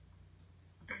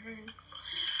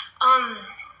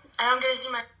 I don't get to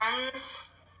see my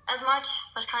friends as much,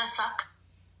 which kind of sucks.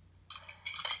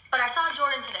 But I saw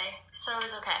Jordyn today, so it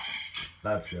was okay.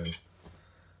 That's good.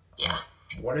 Yeah.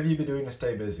 What have you been doing to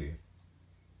stay busy?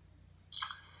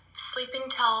 Sleeping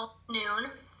till noon,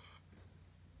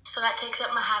 so that takes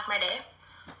up half my day.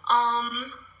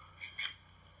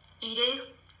 Eating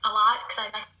a lot, because I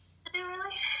have nothing to do,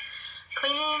 really.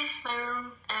 Cleaning my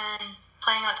room, and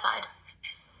playing outside.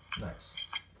 Nice.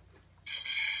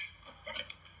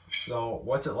 So,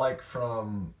 what's it like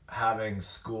from having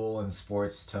school and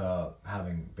sports to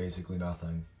having basically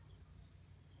nothing?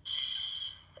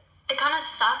 It kind of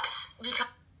sucks,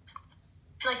 because,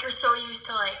 like, you're so used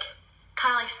to, like,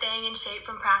 kind of, like, staying in shape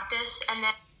from practice, and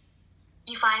then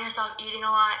you find yourself eating a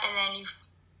lot, and then you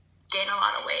gain a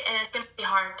lot of weight, and it's going to be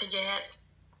hard to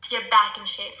get back in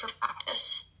shape for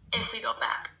practice if we go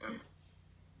back.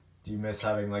 Do you miss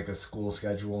having like a school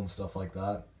schedule and stuff like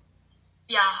that?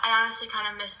 Yeah, I honestly kind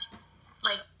of miss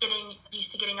like getting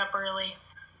used to getting up early.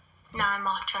 Now I'm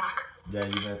off track. Yeah,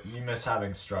 you miss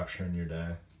having structure in your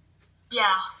day.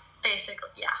 Yeah, basically,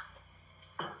 yeah.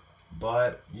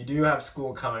 But you do have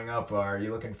school coming up. Are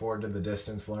you looking forward to the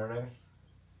distance learning?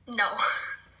 No.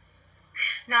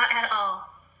 Not at all.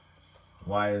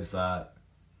 Why is that?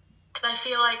 Because I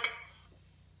feel like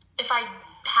if I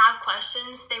have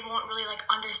questions, they won't really, like,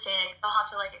 understand it. They'll have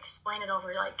to, like, explain it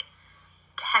over, like,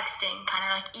 texting, kind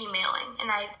of like emailing.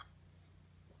 And I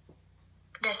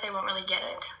guess they won't really get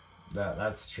it.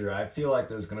 That's true. I feel like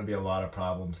there's going to be a lot of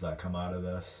problems that come out of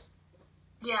this.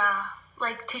 Yeah.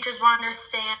 Like, teachers won't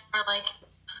understand, or, like,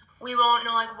 we won't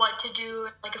know, like, what to do,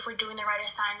 like, if we're doing the right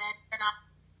assignment or not.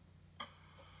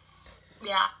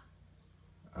 Yeah.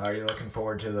 Are you looking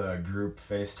forward to the group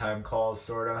FaceTime calls,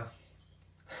 sorta?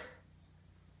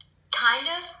 Kind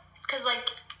of, because, like,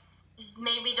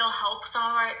 maybe they'll help some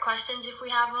of our questions if we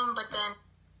have them, but then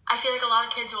I feel like a lot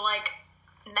of kids will, like,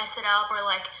 mess it up or,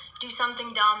 like, do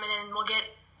something dumb, and then we'll get,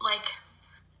 like,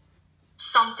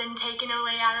 something taken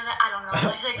away out of it. I don't know.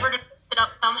 Like we're going to mess it up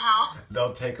somehow.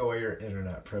 They'll take away your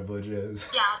internet privileges.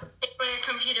 Yeah, take away your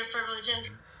computer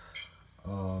privileges.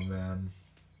 Oh, man.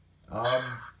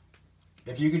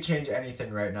 If you could change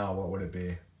anything right now, what would it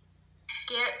be?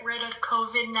 Get rid of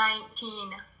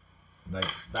COVID-19. Like,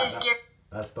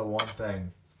 that's the one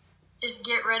thing. Just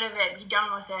get rid of it. Be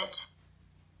done with it.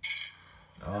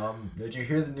 Did you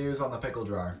hear the news on the pickle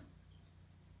jar?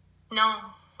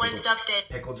 No. What is the update?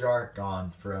 Pickle jar,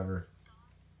 gone forever.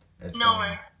 It's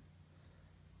nowhere.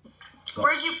 So,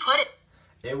 where'd you put it?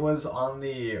 It was on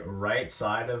the right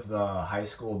side of the high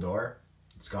school door.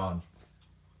 It's gone.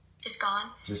 Just gone?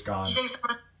 Just gone. You think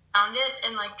someone found it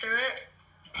and, like, threw it?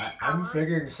 I'm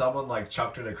figuring someone, like,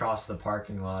 chucked it across the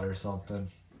parking lot or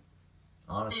something.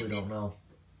 Honestly, Maybe. don't know.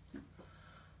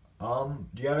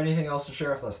 Do you have anything else to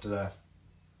share with us today?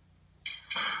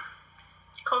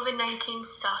 COVID-19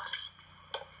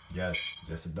 sucks.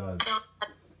 Yes, it does.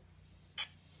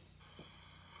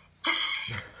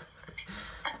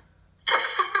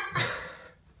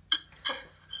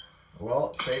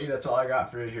 Well, Sadie, that's all I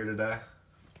got for you here today.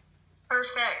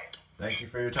 Perfect. Thank you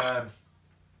for your time.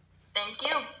 Thank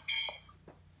you.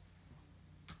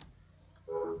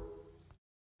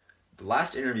 The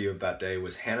last interview of that day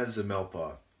was Hanna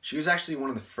Interview. She was actually one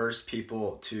of the first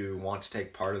people to want to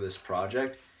take part of this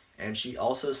project, and she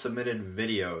also submitted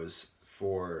videos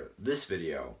for this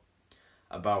video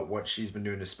about what she's been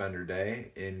doing to spend her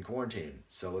day in quarantine.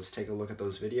 So let's take a look at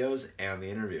those videos and the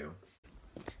interview.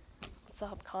 What's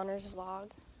up, Connor's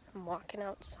vlog? I'm walking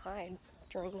outside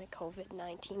during the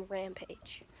COVID-19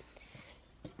 rampage.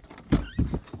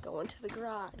 Go into the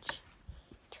garage,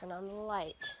 turn on the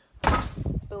light,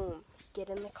 boom, get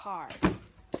in the car.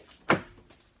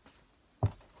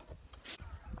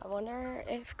 I wonder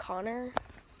if Connor,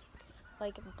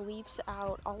 like, bleeps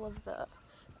out all of the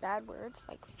bad words,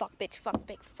 like fuck bitch, fuck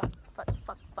bitch, fuck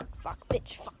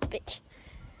bitch.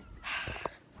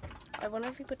 I wonder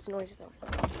if he puts noises on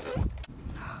first.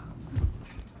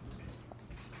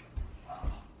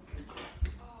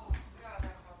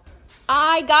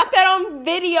 I got that on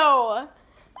video.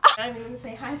 I'm gonna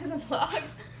say hi to the vlog.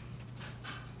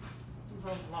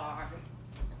 The vlog.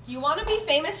 Do you want to be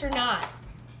famous or not?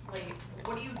 Like,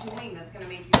 what are you doing that's gonna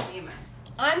make you famous?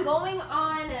 I'm going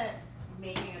on.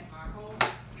 Making a taco?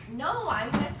 No, I'm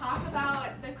gonna talk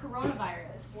about the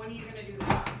coronavirus. When are you gonna do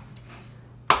that?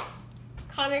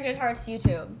 Connor Goodhart's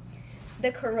YouTube.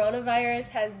 The coronavirus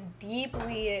has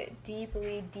deeply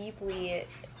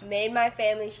made my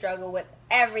family struggle with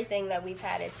everything that we've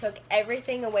had. It took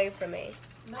everything away from me.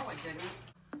 No, it didn't.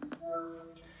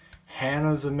 Hanna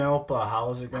Interview,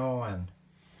 how's it going?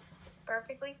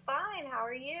 Perfectly fine. How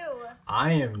are you?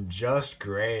 I am just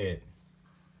great.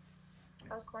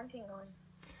 How's quarantine going?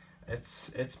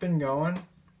 It's been going.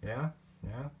 Yeah.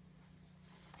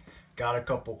 Got a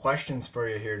couple questions for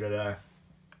you here today.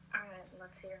 Alright,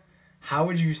 let's hear. How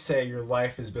would you say your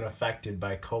life has been affected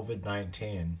by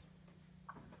COVID-19?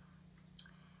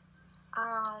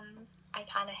 I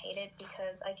kind of hate it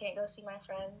because I can't go see my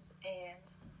friends and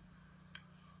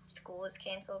school is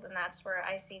canceled, and that's where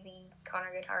I see the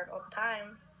Connor Goodhart all the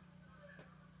time.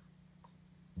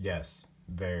 Yes,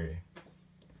 very.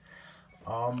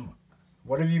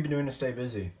 What have you been doing to stay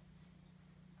busy?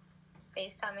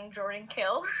 FaceTiming Jordyn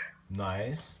Kill.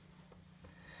 Nice.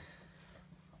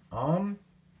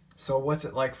 So what's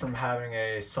it like from having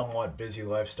a somewhat busy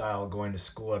lifestyle going to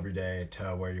school every day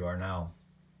to where you are now?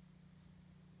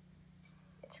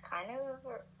 It's kind of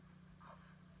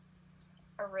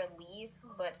a relief,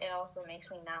 but it also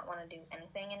makes me not want to do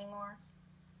anything anymore.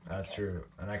 That's true.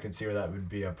 And I could see where that would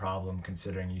be a problem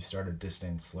considering you started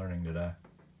distance learning today.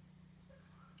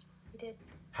 We did.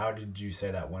 How did you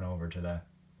say that went over today?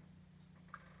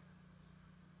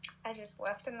 I just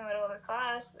left in the middle of the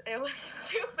class. It was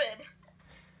stupid.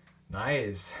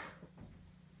 Nice.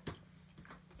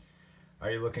 Are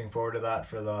you looking forward to that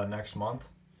for the next month?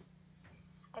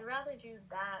 I'd rather do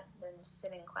that than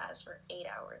sit in class for 8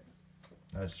 hours.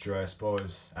 That's true. I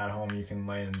suppose at home you can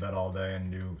lay in bed all day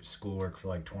and do schoolwork for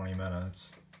like 20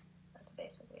 minutes. That's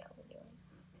basically all we're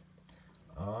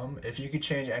doing. If you could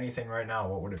change anything right now,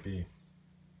 what would it be?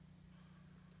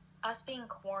 Us being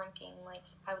quarantined, like,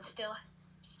 I would still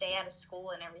stay out of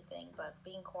school and everything, but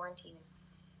being quarantined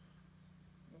is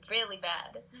really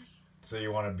bad. So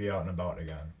you want to be out and about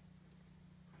again?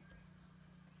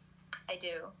 I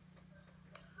do.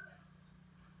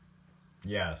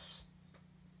 Yes.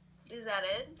 Is that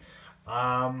it?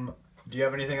 Do you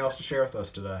have anything else to share with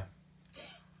us today?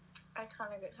 I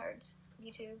Connor Goodhart's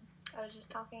YouTube. I was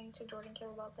just talking to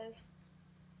Jordyn about this.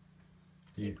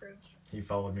 He approves. He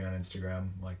followed me on Instagram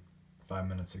like 5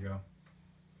 minutes ago.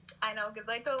 I know, because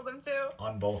I told him to.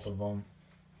 On both of them.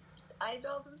 I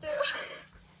told him to.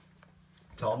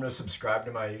 Tell him to subscribe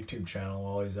to my YouTube channel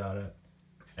while he's at it.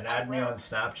 And add me on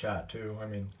Snapchat too. I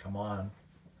mean, come on.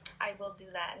 I will do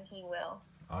that, and he will.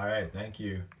 Alright, thank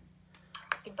you.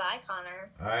 Goodbye, Connor.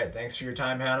 Alright, thanks for your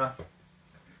time, Hannah.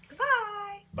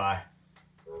 Bye. Bye.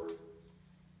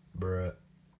 Bruh.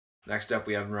 Next up,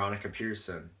 we have Veronica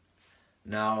Pearson.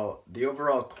 Now, the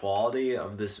overall quality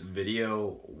of this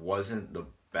video wasn't the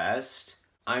best.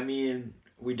 I mean,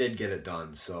 we did get it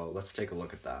done, so let's take a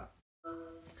look at that.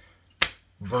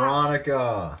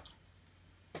 Veronica!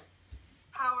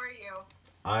 How are you?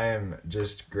 I am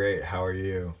just great. How are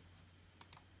you?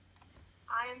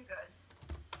 I am good.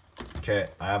 Okay,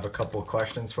 I have a couple of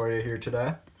questions for you here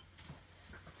today.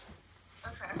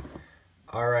 Okay.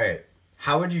 Alright.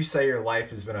 How would you say your life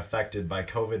has been affected by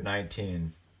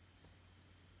COVID-19?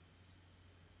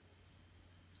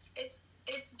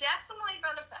 It's definitely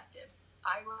been affected.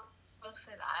 I will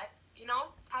say that. You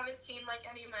know, haven't seen like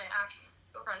any of my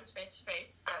actual friends face to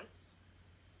face since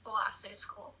the last day of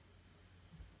school,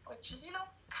 which is, you know,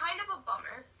 kind of a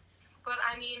bummer. But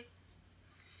I mean,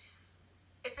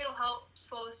 if it'll help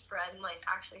slow the spread and like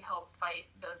actually help fight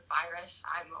the virus,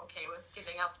 I'm okay with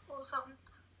giving up a little something.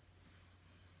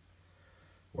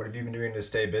 What have you been doing to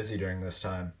stay busy during this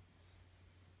time?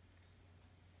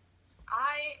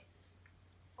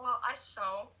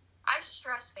 I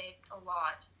stress baked a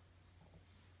lot.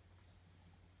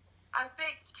 I've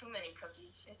baked too many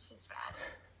cookies. It's bad.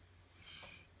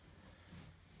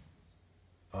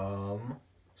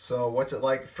 So what's it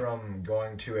like from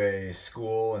going to a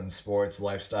school and sports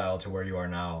lifestyle to where you are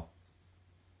now?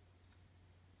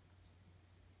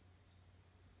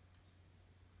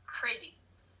 Crazy.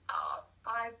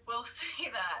 I will say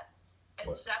that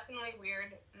it's definitely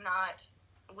weird not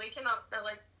waking up at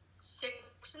like 6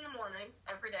 in the morning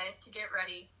every day to get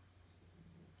ready,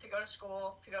 to go to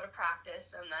school, to go to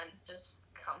practice, and then just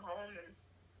come home and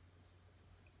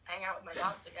hang out with my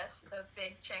dogs, I guess. It's a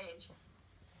big change.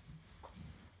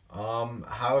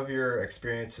 How have your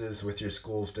experiences with your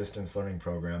school's distance learning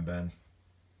program been?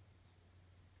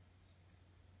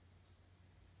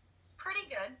 Pretty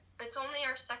good. It's only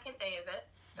our second day of it.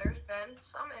 There's been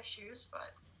some issues,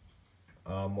 but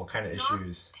what kind of not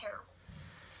issues? terrible.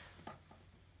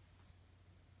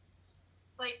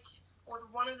 Like,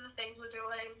 one of the things we're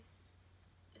doing,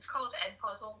 it's called Ed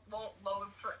Puzzle, won't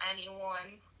load for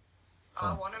anyone.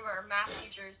 One of our math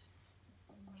teachers'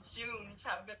 Zooms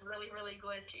have been really, really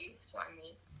glitchy, so I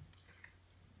mean,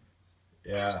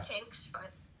 yeah, there's kinks,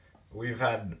 but we've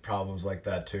had problems like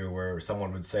that too, where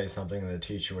someone would say something and the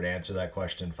teacher would answer that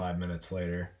question 5 minutes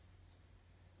later.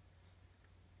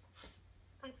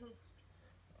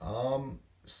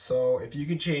 So if you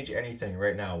could change anything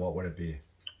right now, what would it be?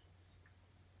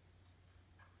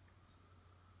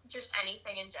 just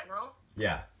anything in general.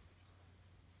 Yeah.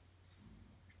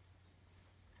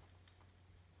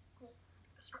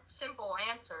 Simple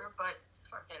answer, but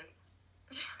fucking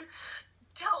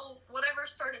tell whatever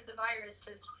started the virus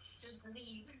to just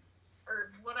leave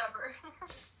or whatever.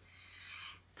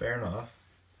 Fair enough.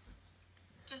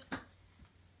 Just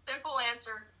simple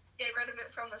answer. Get rid of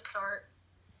it from the start.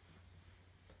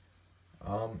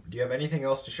 Do you have anything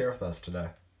else to share with us today?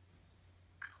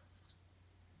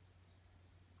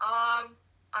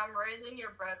 I'm raising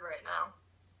your bread right now.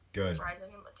 Good. It's rising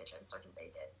in the kitchen so I can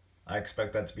bake it. I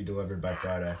expect that to be delivered by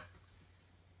Friday.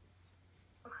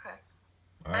 Okay.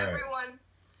 All right. Everyone,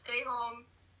 stay home.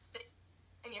 Stay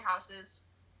in your houses.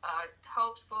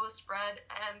 Help slow the spread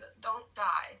and don't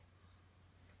die.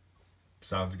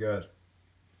 Sounds good.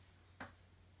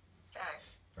 Okay.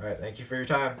 All right. Thank you for your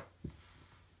time.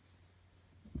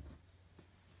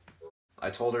 I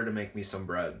told her to make me some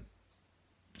bread.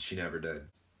 She never did.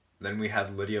 Then we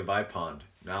had Lydia Vipond.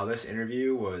 Now this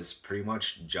interview was pretty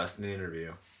much just an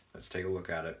interview. Let's take a look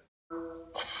at it.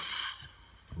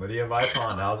 Lydia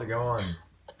Vipond, how's it going?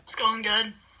 It's going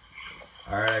good.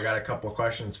 Alright, I got a couple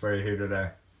questions for you here today.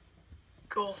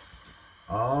 Cool.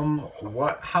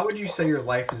 How would you say your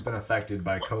life has been affected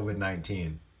by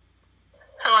COVID-19?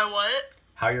 How I what?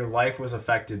 How your life was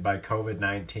affected by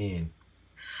COVID-19?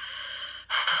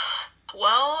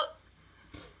 Well,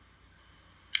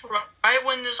 right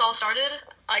when this all started,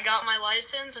 I got my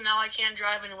license and now I can't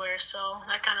drive anywhere, so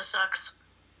that kind of sucks.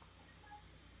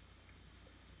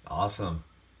 Awesome.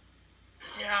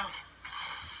 Yeah.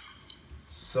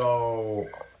 So,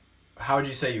 how would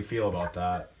you say you feel about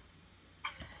that? I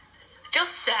feel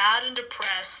sad and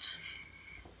depressed.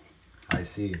 I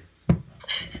see.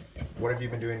 What have you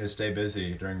been doing to stay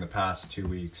busy during the past 2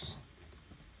 weeks?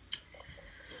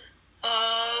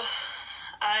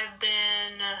 I've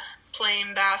been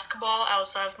playing basketball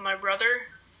outside with my brother.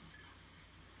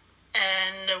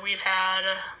 And we've had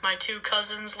my two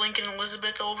cousins, Lincoln and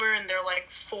Elizabeth, over, and they're like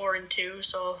 4 and 2,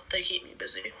 so they keep me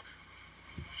busy.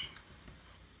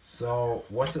 So,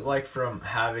 what's it like from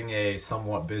having a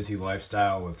somewhat busy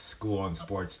lifestyle with school and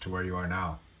sports to where you are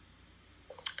now?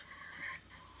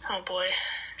 Oh boy,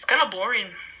 it's kind of boring.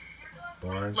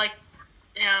 Boring? Like,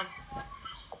 yeah.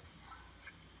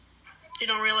 You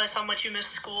don't realize how much you miss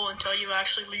school until you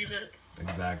actually leave it.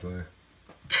 Exactly.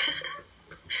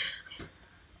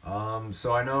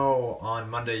 So I know on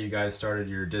Monday you guys started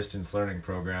your distance learning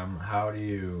program. How are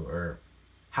your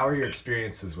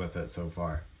experiences with it so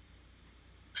far?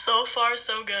 So far,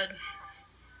 so good.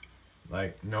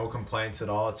 Like, no complaints at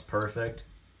all? It's perfect?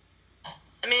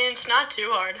 I mean, it's not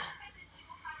too hard.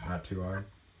 Not too hard?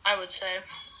 I would say.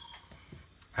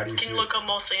 How do you can look up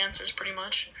most of the answers, pretty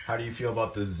much. How do you feel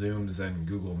about the Zooms and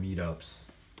Google Meetups?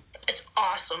 It's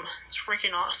awesome. It's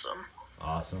freaking awesome.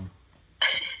 Awesome?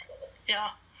 Yeah.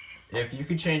 If you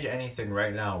could change anything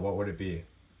right now, what would it be?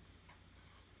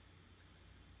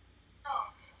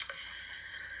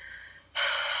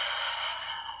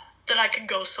 That I could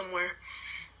go somewhere.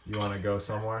 You want to go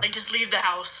somewhere? Like, just leave the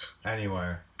house.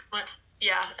 Anywhere? What?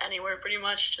 Yeah, anywhere, pretty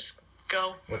much. Just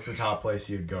go. What's the top place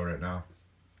you'd go right now?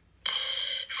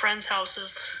 Friends'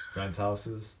 houses. Friends'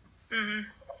 houses?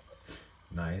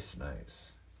 Mm-hmm. Nice,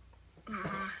 nice.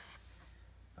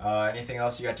 Mm-hmm. Anything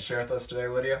else you got to share with us today,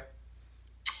 Lydia?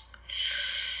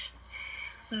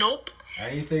 Nope.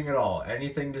 Anything at all?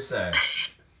 Anything to say?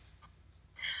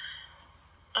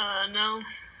 No.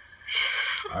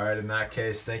 Alright, in that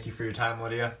case, thank you for your time,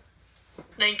 Lydia.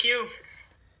 Thank you.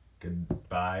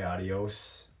 Goodbye,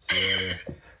 adios. See you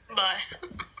later. Bye.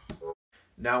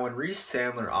 Now, when Reiss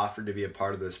offered to be a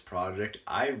part of this project,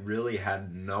 I really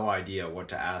had no idea what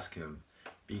to ask him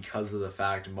because of the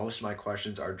fact most of my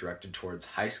questions are directed towards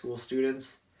high school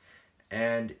students,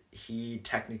 and he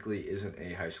technically isn't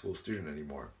a high school student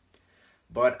anymore.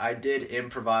 But I did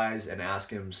improvise and ask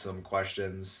him some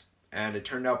questions, and it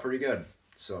turned out pretty good.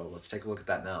 So let's take a look at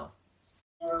that now.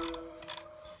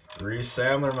 Reiss,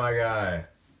 my guy.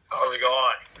 How's it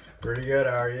going? Pretty good,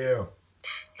 how are you?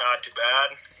 Not too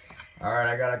bad. Alright,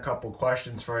 I got a couple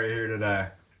questions for you here today.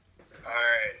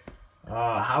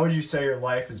 Alright. How would you say your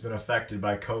life has been affected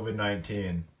by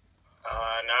COVID-19?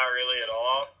 Not really at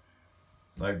all.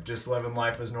 Like, just living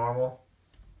life as normal?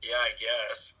 Yeah, I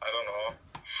guess. I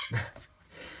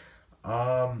don't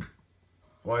know.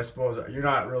 Well, I suppose you're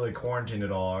not really quarantined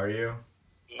at all, are you?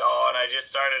 No, and I just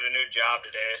started a new job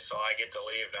today, so I get to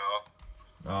leave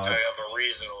now. I have a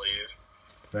reason to leave.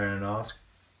 Fair enough.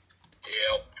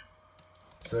 Yep.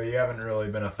 So you haven't really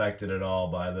been affected at all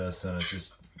by this, and it's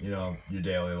just, your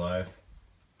daily life?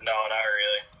 No, not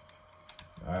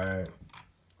really. Alright.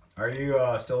 Are you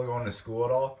still going to school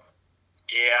at all?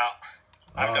 Yeah.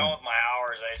 I'm done with my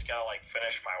hours. I just gotta,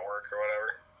 finish my work or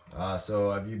whatever.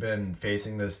 So have you been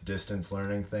facing this distance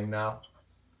learning thing now?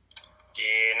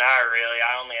 Yeah, not really.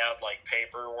 I only had,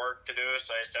 paperwork to do,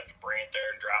 so I just have to bring it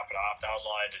there and drop it off. That was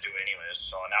all I had to do anyways,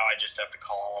 so now I just have to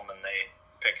call them and they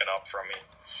pick it up from me.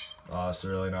 So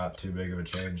really not too big of a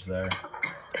change there?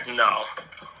 No.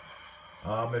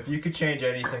 If you could change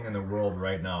anything in the world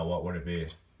right now, what would it be?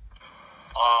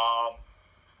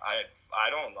 I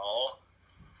don't know.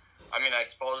 I mean, I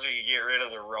suppose we could get rid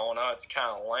of the Rona. It's kind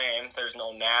of lame. There's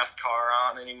no NASCAR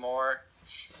on anymore.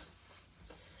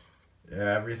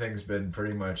 Yeah, everything's been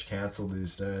pretty much canceled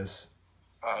these days.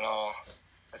 I know.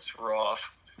 It's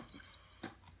rough.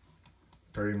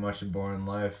 Pretty much a boring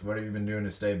life. What have you been doing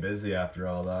to stay busy after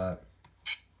all that?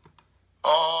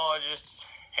 Oh, just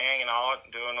hanging out,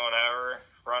 doing whatever.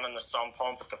 Running the sump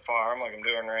pump at the farm like I'm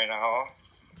doing right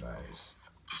now. Nice.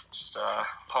 Just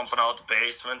pumping out the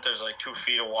basement. There's 2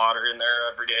 feet of water in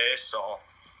there every day, so.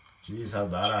 Jeez,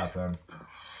 how'd that happen?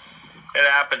 It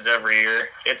happens every year.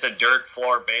 It's a dirt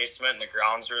floor basement, and the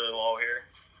ground's really low here.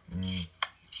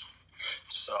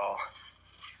 So,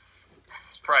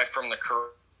 it's probably from the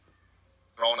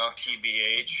Corona,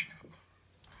 TBH.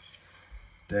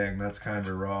 Dang, that's kind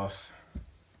of rough.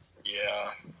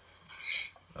 Yeah.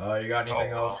 You got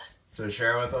anything else to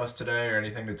share with us today, or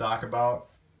anything to talk about?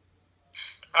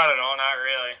 I don't know, not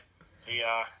really.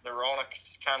 The Rona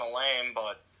is kind of lame,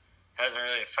 but hasn't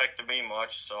really affected me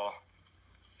much, so.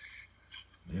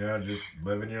 Yeah, just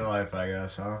living your life, I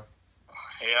guess, huh?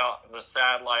 Yeah, the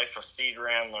sad life of Seed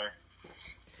Randler.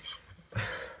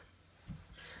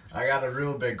 I got a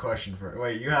real big question for.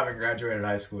 Wait, you haven't graduated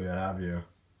high school yet, have you?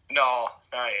 No,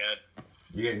 not yet.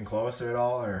 You getting closer at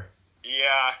all, or?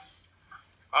 Yeah,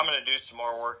 I'm gonna do some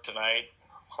more work tonight.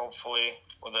 Hopefully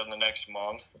within the next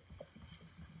month.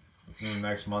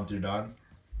 Next month you're done?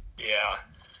 Yeah.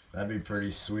 That'd be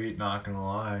pretty sweet, not gonna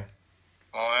lie.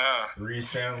 Oh yeah.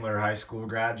 Reiss Interview, high school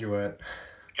graduate.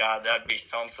 God, that'd be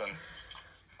something.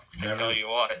 I tell you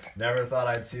what. Never thought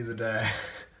I'd see the day.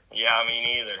 Yeah, me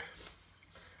neither.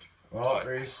 Well,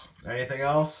 Reiss, anything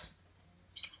else?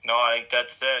 No, I think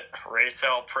that's it. Raise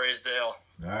hell, praise Dale.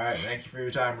 Alright, thank you for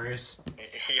your time, Reiss.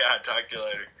 Yeah, talk to you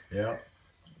later.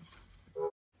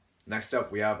 Yep. Next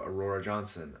up, we have Aurora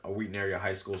Johnson, a Wheaton area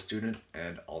high school student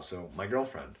and also my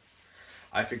girlfriend.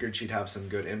 I figured she'd have some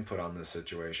good input on this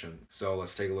situation, so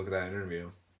let's take a look at that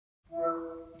interview.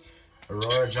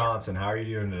 Aurora Johnson, how are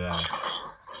you doing today?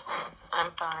 I'm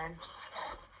fine.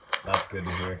 That's good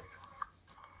to hear.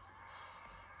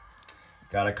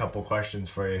 Got a couple questions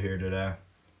for you here today.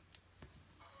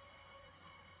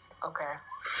 Okay.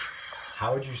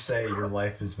 How would you say your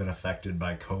life has been affected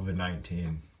by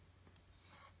COVID-19?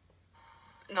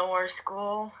 No more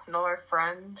school, no more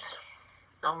friends,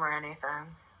 no more anything.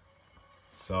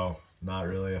 So, not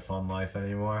really a fun life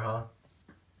anymore, huh?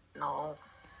 No.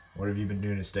 What have you been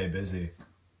doing to stay busy?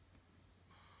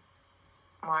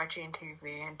 Watching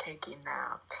TV and taking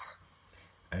naps.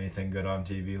 Anything good on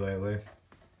TV lately?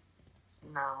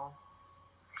 No.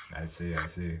 I see.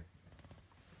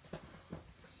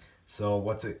 So,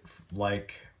 what's it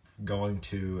like going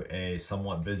to a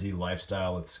somewhat busy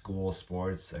lifestyle with school,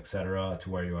 sports, etc. to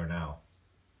where you are now?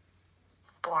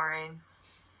 Boring.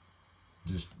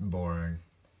 Just boring.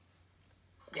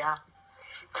 Yeah.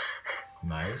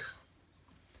 Nice.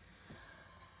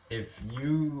 If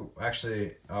you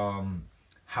actually,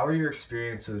 how are your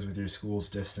experiences with your school's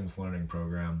distance learning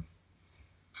program?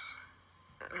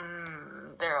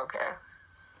 They're okay.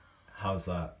 How's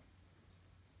that?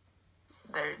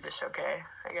 They're just okay,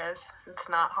 I guess. It's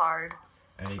not hard.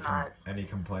 Any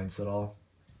complaints at all?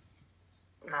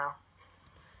 No.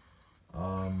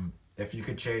 If you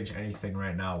could change anything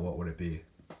right now, what would it be?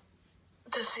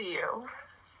 To see you.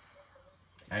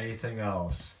 Anything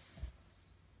else?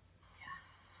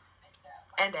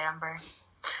 And Amber.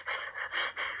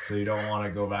 So you don't want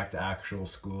to go back to actual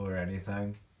school or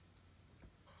anything?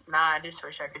 Nah, I just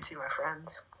wish I could see my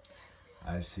friends.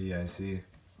 I see.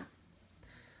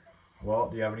 Well,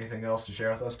 do you have anything else to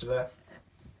share with us today?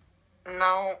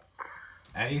 No.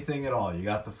 Anything at all? You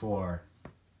got the floor.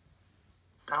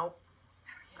 Nope.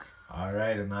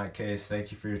 Alright, in that case,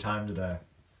 thank you for your time today.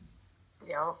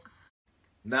 Yep.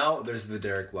 Now there's the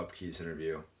Derek Lupke's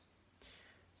interview.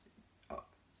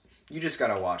 You just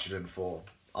gotta watch it in full.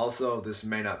 Also, this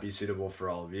may not be suitable for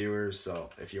all viewers, so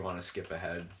if you want to skip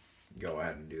ahead, go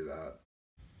ahead and do that.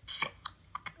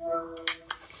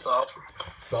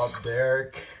 What's up,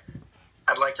 Derek?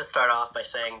 I'd like to start off by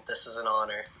saying this is an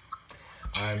honor.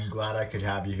 I'm glad I could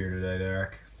have you here today,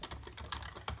 Derek.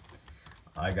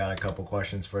 I got a couple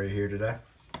questions for you here today.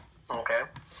 Okay.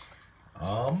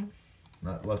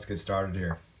 Let's get started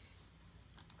here.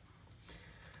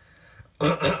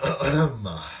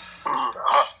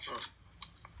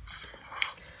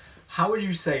 How would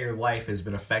you say your life has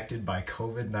been affected by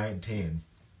COVID-19?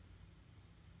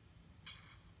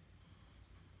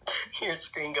 Your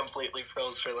screen completely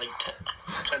froze for like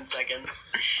 10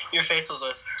 seconds. Your face was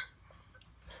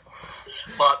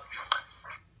But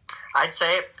I'd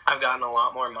say I've gotten a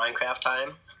lot more Minecraft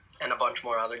time and a bunch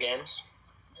more other games.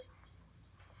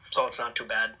 So it's not too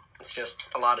bad. It's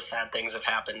just a lot of sad things have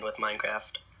happened with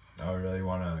Minecraft. Oh, really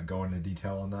want to go into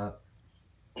detail on that?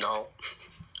 No.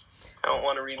 I don't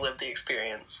want to relive the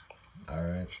experience.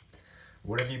 Alright.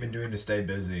 What have you been doing to stay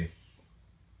busy?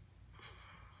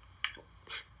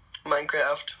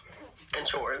 Minecraft and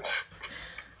chores.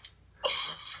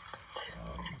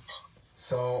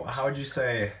 So, how would you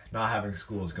say not having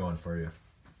school is going for you?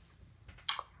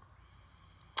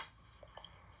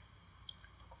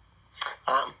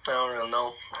 I don't really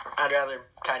know. I'd rather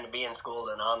kind of be in school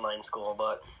than online school,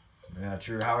 but... Yeah,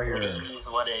 Drew, how are your It is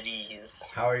what it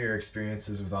is. How are your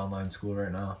experiences with online school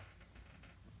right now?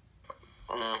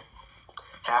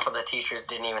 Half of the teachers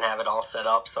didn't even have it all set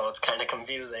up, so it's kind of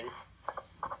confusing.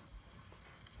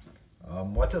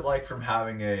 What's it like from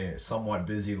having a somewhat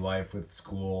busy life with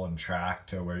school and track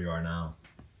to where you are now?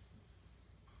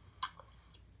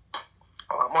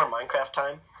 A lot more Minecraft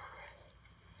time.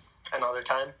 Another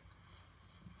time.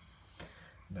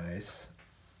 Nice.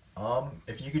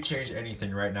 If you could change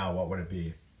anything right now, what would it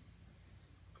be?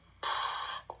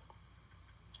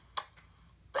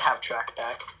 Have track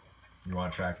back. You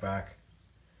want track back?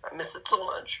 I miss it so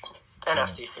much. And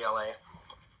FCCLA.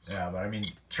 Yeah, but I mean,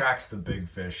 track's the big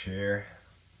fish here.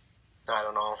 I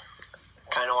don't know.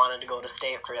 Kind of wanted to go to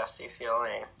state for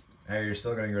FCCLA. Hey, you're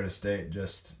still gonna go to state,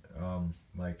 just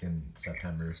like in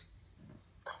September.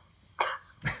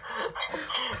 I'm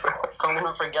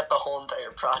gonna forget the whole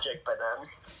entire project by then.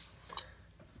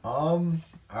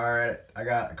 Alright, I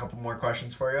got a couple more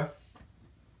questions for you.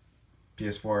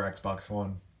 PS4 or Xbox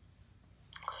One?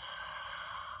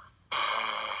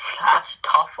 That's a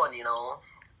tough one, you know.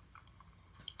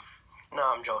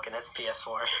 No, I'm joking. It's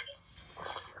PS4.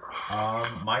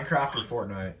 Minecraft or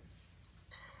Fortnite?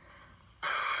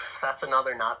 That's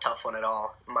another not tough one at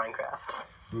all.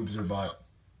 Minecraft. Boobs or butt?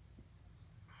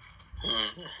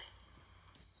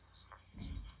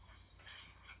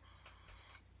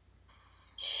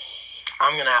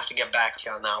 I'm gonna have to get back to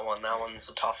you on that one. That one's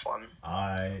a tough one.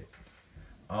 Alright.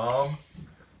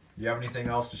 You have anything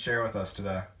else to share with us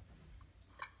today?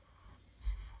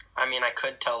 I mean, I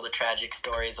could tell the tragic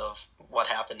stories of what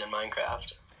happened in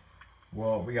Minecraft.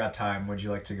 Well, we got time. Would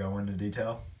you like to go into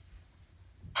detail?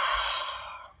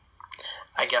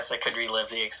 I guess I could relive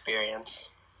the experience.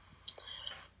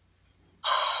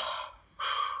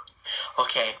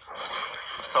 Okay,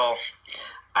 so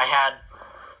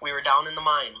we were down in the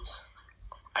mines.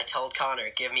 I told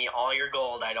Connor, give me all your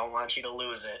gold, I don't want you to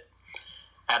lose it.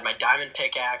 I had my diamond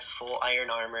pickaxe, full iron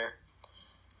armor.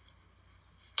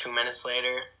 2 minutes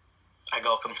later, I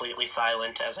go completely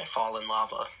silent as I fall in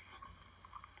lava.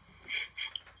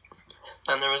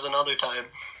 Then there was another time.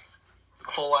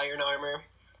 Full iron armor,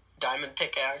 diamond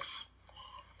pickaxe,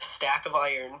 stack of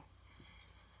iron.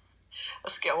 A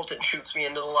skeleton shoots me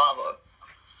into the lava.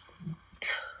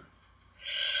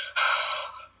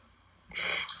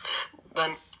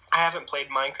 Then, I haven't played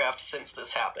Minecraft since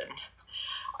this happened.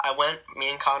 Me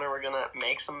and Connor were gonna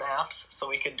make some maps so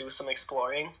we could do some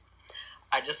exploring.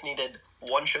 I just needed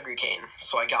 1 sugarcane,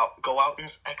 so I go out and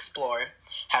explore,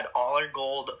 had all our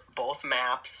gold, both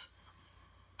maps,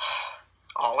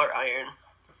 all our iron,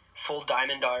 full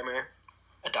diamond armor,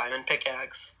 a diamond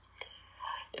pickaxe.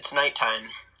 It's nighttime.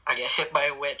 I get hit by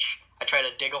a witch. I try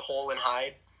to dig a hole and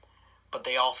hide, but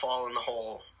they all fall in the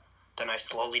hole. Then I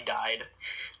slowly died.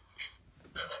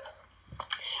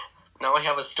 Now I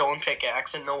have a stone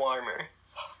pickaxe and no armor.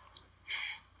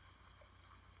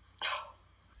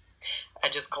 I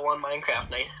just go on Minecraft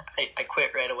and I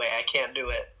quit right away. I can't do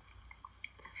it.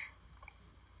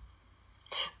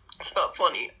 It's not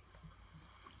funny.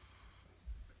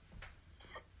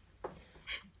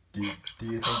 Do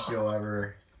you think you'll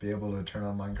ever be able to turn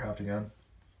on Minecraft again?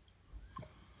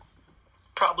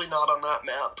 Probably not on that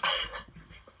map.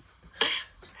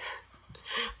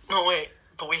 No, wait.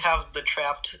 But we have the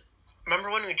trapped...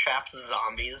 Remember when we trapped the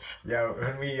zombies? Yeah,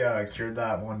 when we cured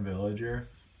that one villager.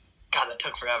 God, it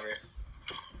took forever.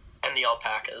 And the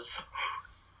alpacas.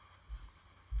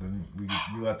 Then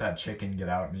you let that chicken get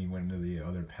out and he went into the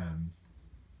other pen.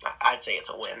 I'd say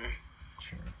it's a win.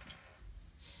 Sure.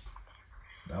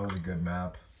 That was a good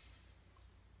map.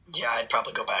 Yeah, I'd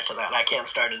probably go back to that. I can't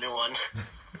start a new one.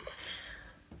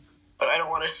 But I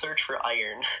don't want to search for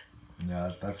iron.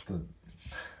 Yeah,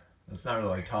 that's not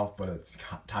really tough, but it's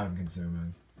time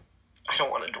consuming. I don't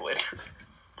want to do it.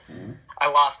 I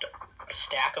lost a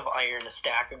stack of iron, a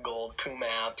stack of gold, 2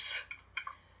 maps.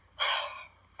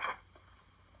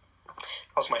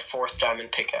 That was my 4th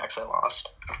diamond pickaxe I lost.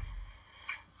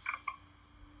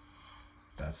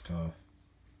 That's tough.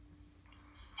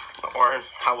 Or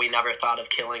how we never thought of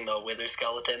killing the wither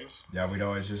skeletons. Yeah, we'd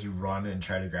always just run and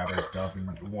try to grab our stuff and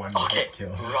one hit kill.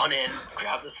 Run in,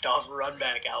 grab the stuff, run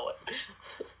back out.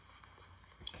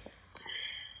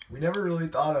 We never really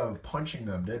thought of punching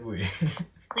them, did we?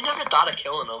 We never thought of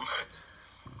killing them.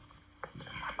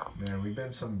 Man, we've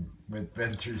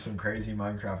been through some crazy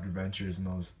Minecraft adventures in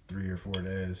those 3 or 4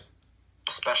 days.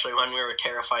 Especially when we were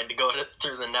terrified to go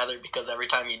through the nether because every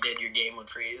time you did, your game would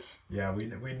freeze. Yeah,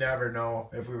 we never know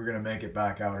if we were going to make it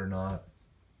back out or not.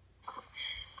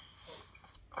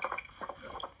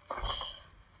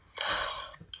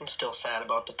 I'm still sad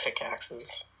about the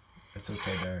pickaxes. It's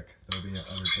okay, Derek. There'll be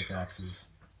other pickaxes.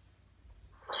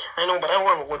 I know, but I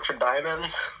want to look for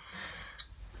diamonds.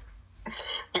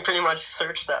 You pretty much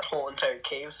searched that whole entire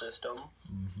cave system.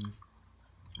 Mm-hmm.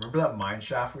 Remember that mine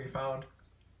shaft we found?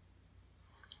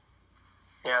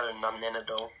 Yeah, there's nothing in it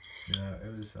though. Yeah,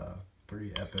 it was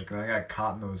pretty epic. And I got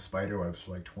caught in those spider webs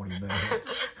for like 20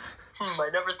 minutes. I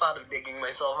never thought of digging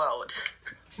myself out.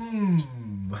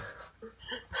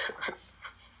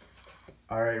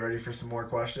 Alright, ready for some more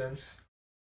questions?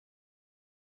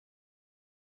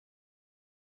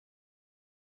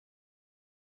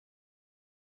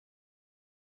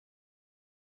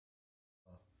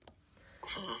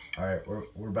 Alright,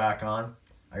 we're back on.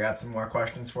 I got some more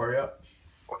questions for you.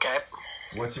 Okay.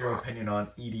 What's your opinion on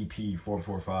EDP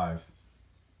 445?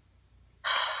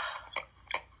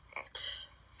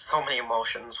 So many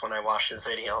emotions when I watch his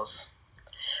videos.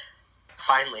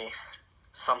 Finally,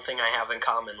 something I have in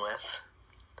common with.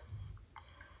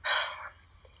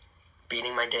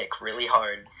 Beating my dick really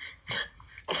hard.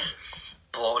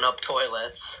 Blowing up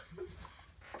toilets.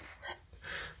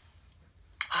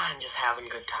 And just having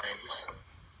good times.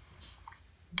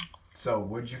 So,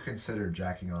 would you consider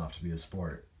jacking off to be a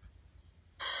sport?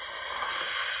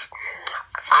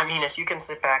 I mean, if you can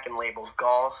sit back and label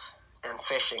golf and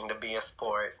fishing to be a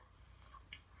sport,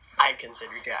 I'd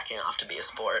consider jacking off to be a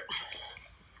sport.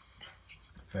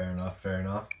 Fair enough, fair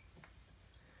enough.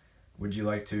 Would you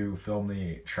like to film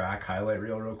the track highlight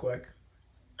reel real quick?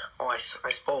 Oh, I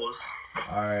suppose.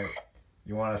 Alright,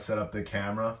 you want to set up the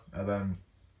camera and then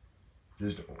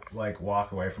just like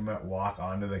walk away from it, walk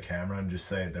onto the camera and just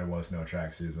say there was no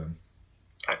track season.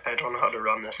 I don't know how to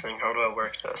run this thing. How do I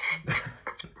work this?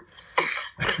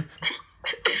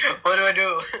 What do I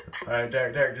do? Alright,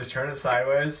 Derek, just turn it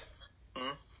sideways.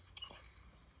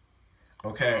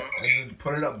 Okay, and then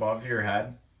put it above your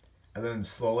head. And then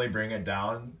slowly bring it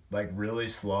down, like really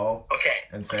slow. Okay,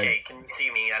 and say, okay, can you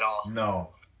see me at all?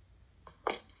 No.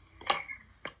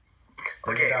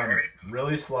 Bring it down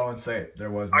really slow and say,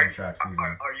 there was no track season.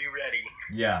 Are you ready?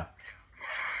 Yeah.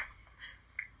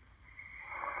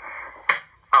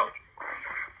 Oh.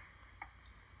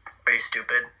 Are you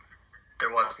stupid? There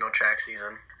was no track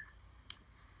season.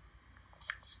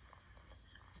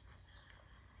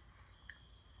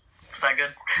 Was that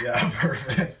good? Yeah,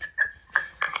 perfect.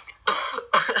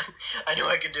 I knew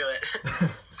I could do it.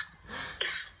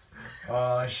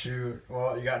 Shoot.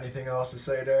 Well, you got anything else to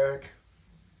say, Derek?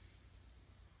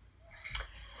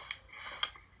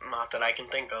 Not that I can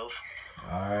think of.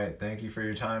 Alright, thank you for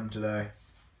your time today.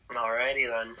 Alrighty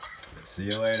then. See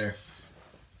you later.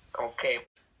 Okay.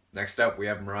 Next up, we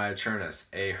have Mariah Chernus,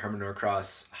 a Herman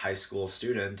Norcross high school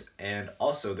student, and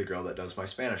also the girl that does my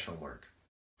Spanish homework.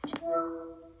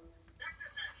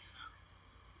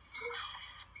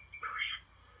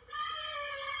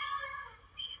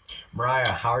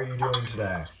 Mariah, how are you doing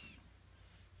today?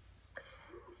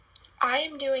 I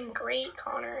am doing great,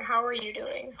 Connor. How are you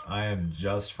doing? I am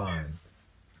just fine.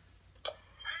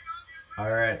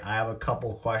 Alright, I have a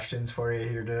couple questions for you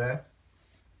here today.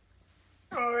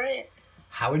 Alright.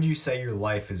 How would you say your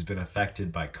life has been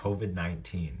affected by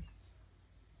COVID-19?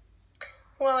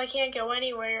 Well, I can't go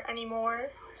anywhere anymore,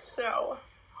 so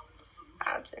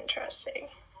that's interesting.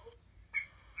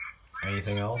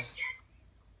 Anything else?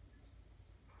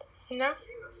 No.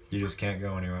 You just can't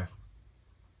go anywhere.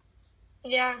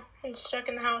 Yeah, I'm stuck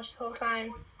in the house the whole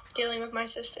time, dealing with my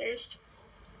sisters.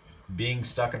 Being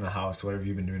stuck in the house, what have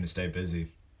you been doing to stay busy?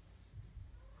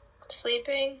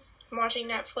 Sleeping, watching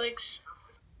Netflix,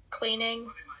 cleaning.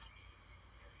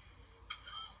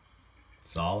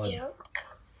 Solid. Yep.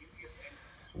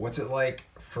 What's it like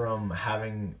from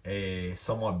having a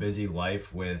somewhat busy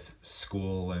life with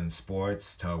school and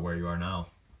sports to where you are now?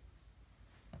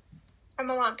 I'm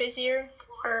a lot busier,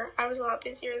 or I was a lot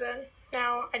busier then.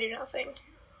 Now I do nothing.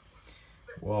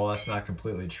 Well, that's not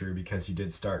completely true because you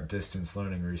did start distance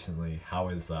learning recently. How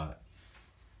is that?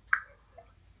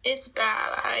 It's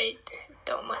bad. I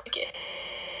don't like it.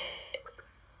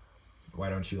 Why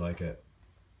don't you like it?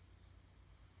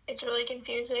 It's really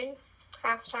confusing.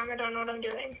 Half the time I don't know what I'm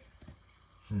doing.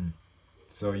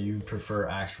 So you prefer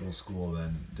actual school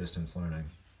than distance learning?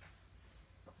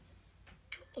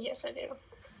 Yes, I do.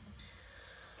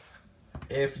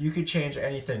 If you could change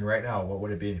anything right now, what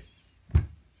would it be?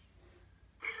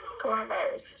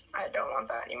 Coronavirus. I don't want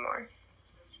that anymore.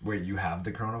 Wait, you have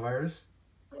the coronavirus?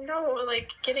 No,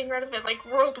 like, getting rid of it, like,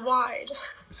 worldwide.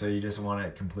 So you just want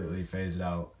it completely phased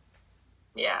out?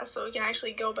 Yeah, so we can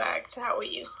actually go back to how it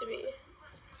used to be.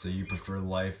 So you prefer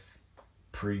life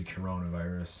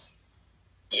pre-coronavirus?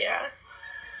 Yeah.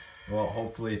 Well,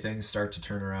 hopefully things start to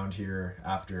turn around here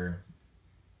after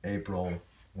April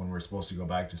when we're supposed to go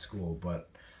back to school, but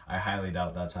I highly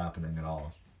doubt that's happening at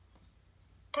all.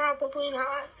 Probably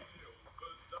not.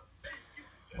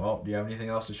 Well, do you have anything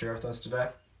else to share with us today?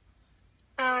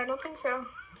 I don't think so.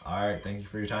 Alright, thank you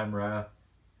for your time, Mariah.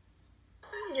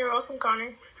 You're welcome,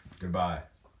 Connor. Goodbye.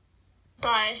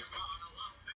 Bye.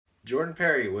 Jordyn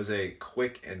Perry was a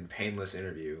quick and painless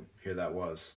interview. Here that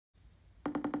was.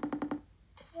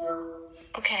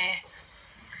 Okay.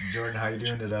 Jordyn, how you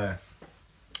doing today?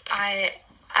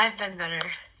 I've been better.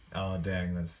 Oh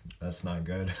dang, that's not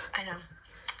good. I know.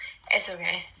 It's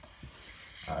okay.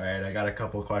 Alright, I got a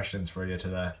couple questions for you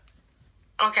today.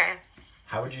 Okay.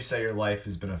 How would you say your life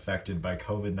has been affected by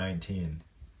COVID-19?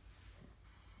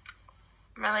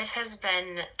 My life has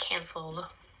been canceled.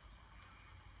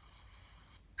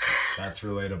 That's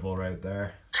relatable right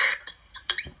there.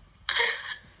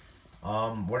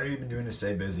 What have you been doing to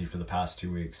stay busy for the past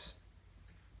 2 weeks?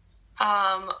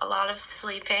 A lot of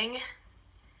sleeping,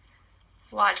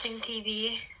 watching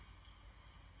TV,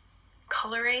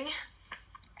 coloring.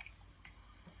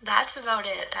 That's about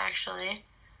it, actually.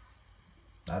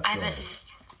 I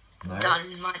haven't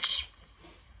done much.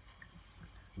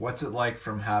 What's it like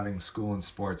from having school and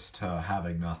sports to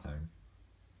having nothing?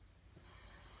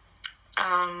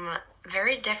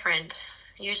 Very different.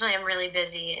 Usually I'm really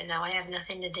busy, and now I have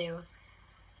nothing to do.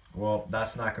 Well,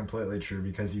 that's not completely true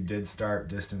because you did start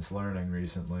distance learning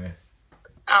recently.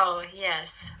 Oh,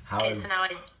 yes. So now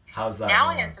how's that now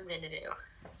going? I have something to do.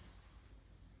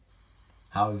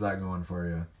 How's that going for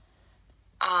you?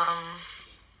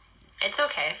 It's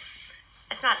okay.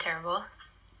 It's not terrible.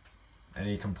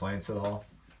 Any complaints at all?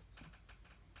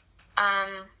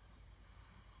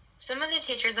 Some of the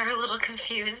teachers are a little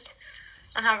confused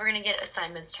on how we're going to get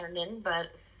assignments turned in,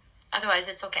 but otherwise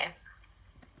it's okay.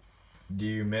 Do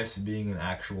you miss being in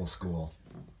actual school?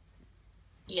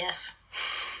 Yes.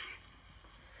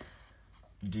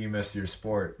 Do you miss your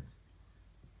sport?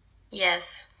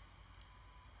 Yes.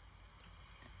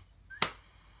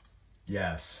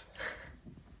 Yes.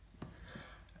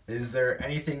 Is there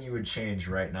anything you would change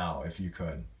right now if you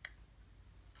could?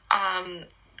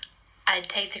 I'd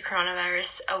take the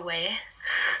coronavirus away.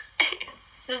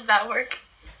 Does that work?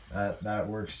 That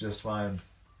works just fine.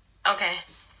 Okay.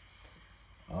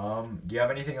 Do you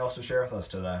have anything else to share with us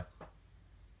today?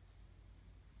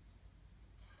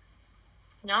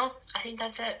 No, I think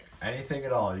that's it. Anything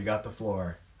at all. You got the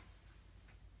floor.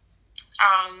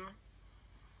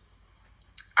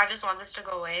 I just want this to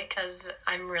go away because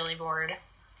I'm really bored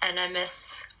and I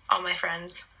miss all my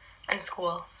friends and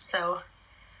school, so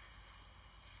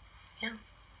yeah.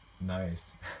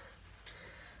 Nice.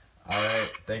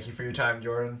 Alright, thank you for your time,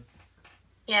 Jordyn.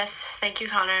 Yes, thank you,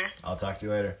 Connor. I'll talk to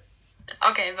you later.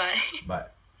 Okay, bye. Bye.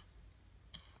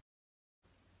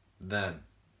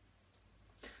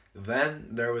 Then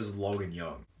there was Logan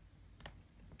Young.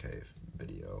 Okay,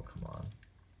 video, come on.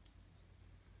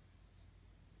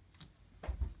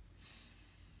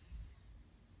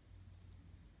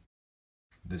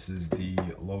 This is the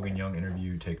Logan Young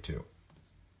interview, take 2.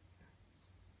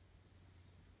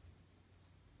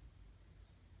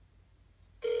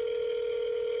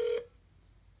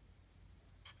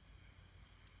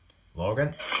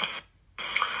 Logan?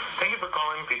 Thank you for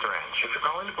calling Pizza Ranch. If you're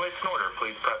calling to place an order,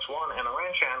 please press 1 and a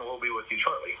ranch hand will be with you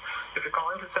shortly. If you're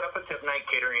calling to set up a tip night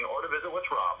catering or to visit with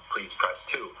Rob, please press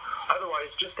 2.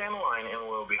 Otherwise, just stay on the line and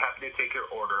we'll be happy to take your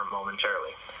order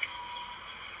momentarily.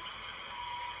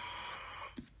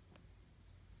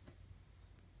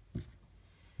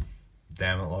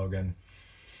 Damn it, Logan.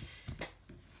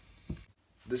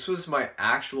 This was my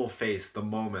actual face the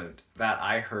moment that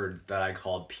I heard that I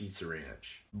called Pizza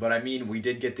Ranch. But I mean, we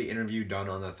did get the interview done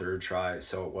on the 3rd try,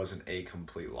 so it wasn't a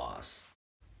complete loss.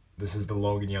 This is the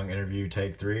Logan Young interview,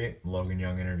 take 3. Logan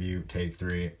Young interview, take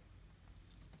 3.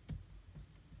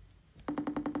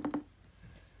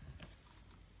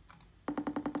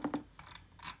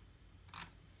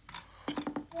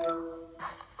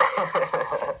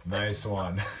 Nice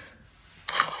one.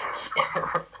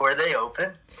 Were they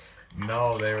open?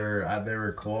 No, they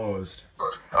were closed.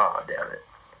 Oh, damn it.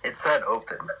 It said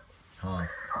open. Huh.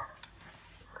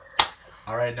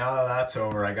 Alright, now that that's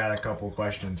over, I got a couple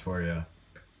questions for you.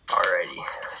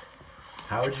 Alrighty.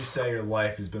 How would you say your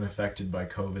life has been affected by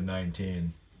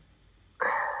COVID-19?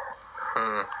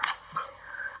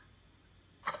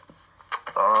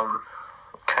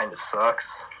 Kinda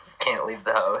sucks. Can't leave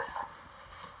the house.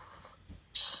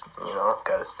 Just,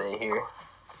 gotta stay here.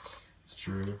 It's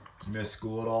true. You miss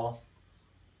school at all?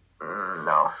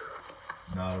 No.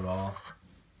 Not at all?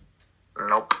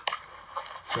 Nope.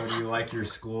 So do you like your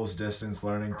school's distance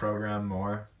learning program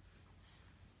more?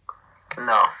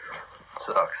 No. It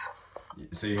sucks.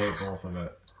 So you hate both of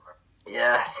it?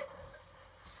 Yeah.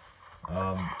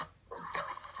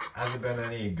 Has it been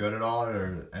any good at all,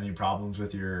 or any problems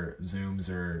with your Zooms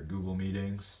or Google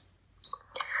meetings?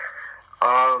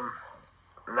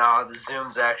 No, the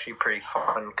Zoom's actually pretty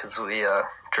fun because we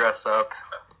dress up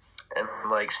in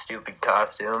like stupid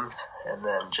costumes and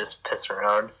then just piss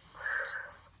around.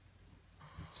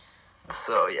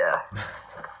 So yeah.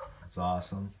 That's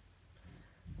awesome.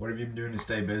 What have you been doing to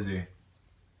stay busy?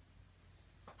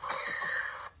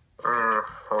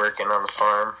 Working on the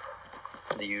farm,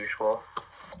 the usual.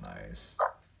 Nice.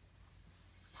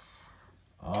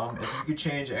 If you could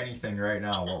change anything right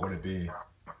now, what would it be?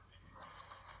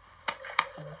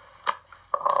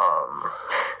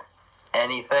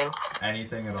 Anything?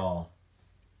 Anything at all.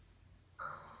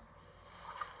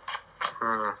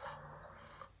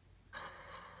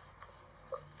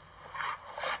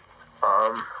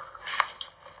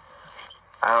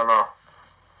 I don't know.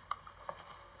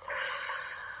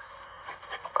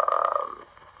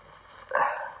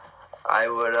 I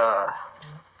would,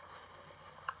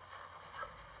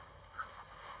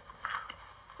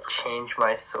 change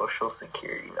my social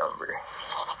security number.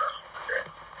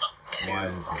 Why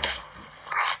is it?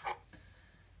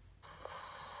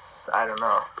 I don't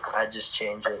know. I'd just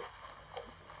change it.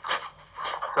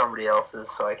 Somebody else's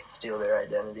so I can steal their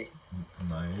identity.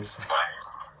 Nice.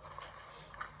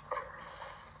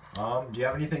 Do you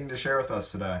have anything to share with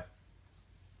us today?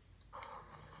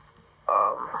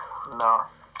 No.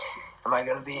 Am I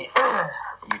gonna be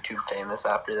YouTube famous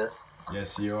after this?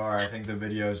 Yes, you are. I think the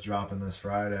video's dropping this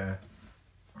Friday.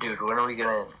 Dude, when are we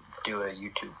gonna do a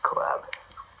YouTube collab?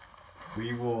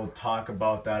 We will talk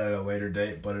about that at a later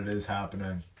date, but it is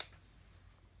happening.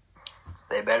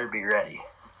 They better be ready.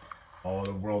 Oh,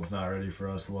 the world's not ready for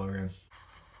us, Logan.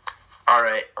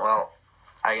 Alright, well,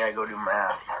 I gotta go do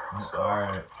math. So.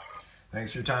 Alright.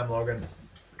 Thanks for your time, Logan.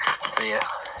 See ya.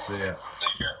 See ya.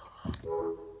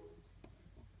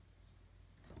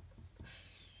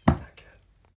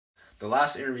 The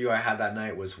last interview I had that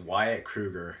night was Wyatt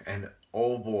Kruger, and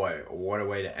oh boy, what a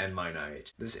way to end my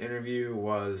night. This interview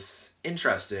was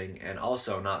interesting and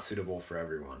also not suitable for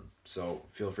everyone, so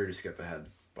feel free to skip ahead,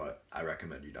 but I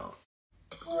recommend you don't.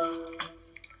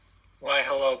 Why,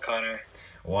 hello, Connor.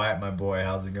 Wyatt, my boy,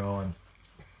 how's it going?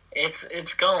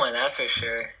 It's going, that's for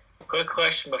sure. Quick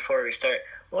question before we start.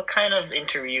 What kind of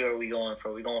interview are we going for?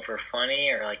 Are we going for funny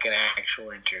or like an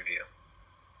actual interview?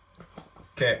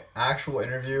 Okay, actual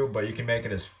interview, but you can make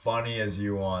it as funny as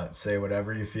you want. Say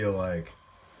whatever you feel like.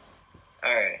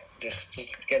 Alright,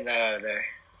 just getting that out of there.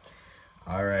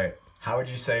 Alright, how would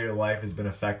you say your life has been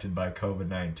affected by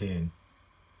COVID-19?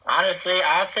 Honestly,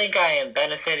 I think I am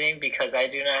benefiting because I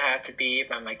do not have to be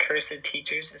by my cursed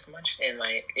teachers as much and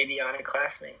my idiotic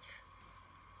classmates.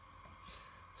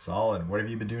 Solid. What have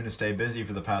you been doing to stay busy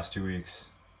for the past 2 weeks?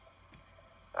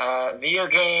 Video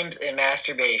games and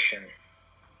masturbation.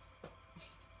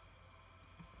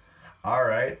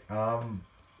 Alright,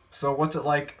 so what's it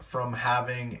like from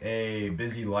having a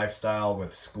busy lifestyle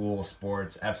with school,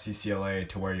 sports, FCCLA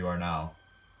to where you are now?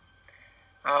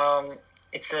 I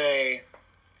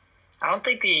don't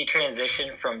think the transition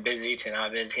from busy to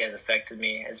not busy has affected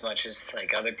me as much as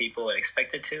like other people would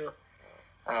expect it to.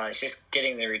 It's just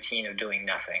getting the routine of doing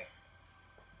nothing.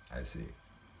 I see.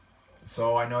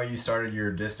 So I know you started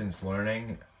your distance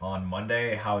learning on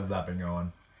Monday. How has that been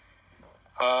going?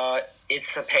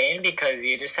 It's a pain because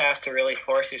you just have to really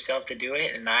force yourself to do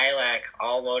it, and I lack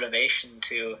all motivation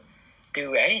to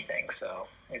do anything, so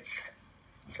it's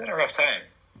been a rough time.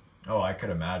 Oh, I could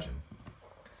imagine.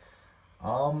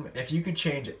 If you could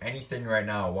change anything right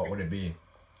now, what would it be?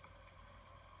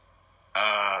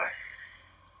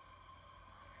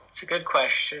 It's a good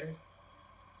question.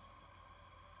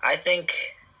 I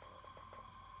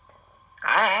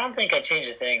don't think I'd change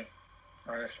a thing,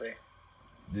 honestly.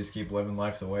 Just keep living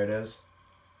life the way it is?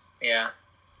 Yeah.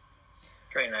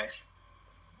 Pretty nice.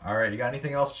 Alright, you got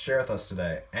anything else to share with us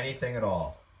today? Anything at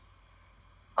all?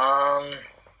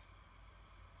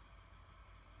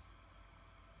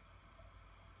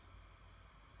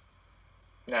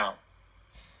 No.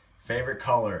 Favorite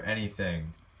color? Anything?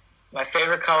 My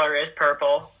favorite color is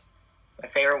purple. My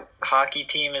favorite hockey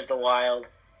team is the Wild.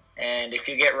 And if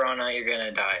you get Rona, you're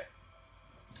gonna die.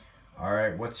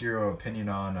 Alright, what's your opinion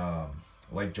on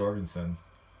Lake Jorgensen?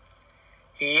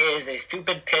 He is a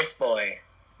stupid piss boy.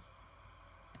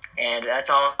 And that's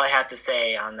all I have to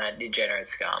say on that degenerate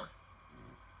scum.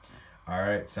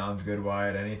 Alright, sounds good,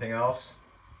 Wyatt. Anything else?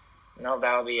 No,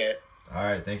 that'll be it.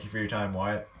 Alright, thank you for your time,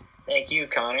 Wyatt. Thank you,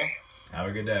 Connor. Have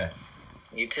a good day.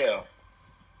 You too.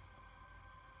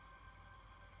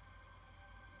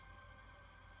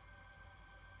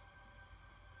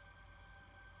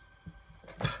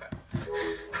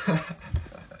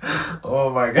 Oh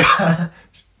my god.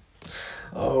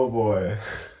 Oh boy.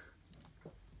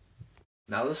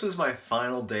 Now this was my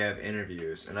final day of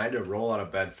interviews, and I had to roll out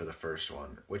of bed for the first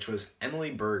one, which was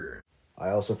Emily Berger. I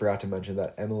also forgot to mention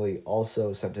that Emily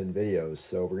also sent in videos,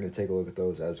 so we're going to take a look at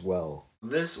those as well.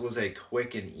 This was a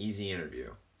quick and easy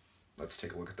interview. Let's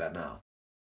take a look at that now.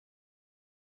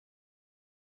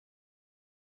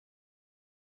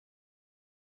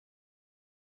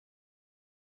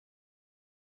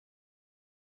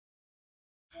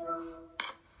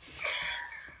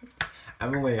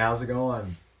 Emily, how's it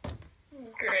going?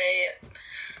 Great.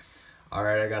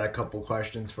 Alright, I got a couple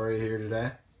questions for you here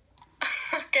today.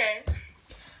 Okay.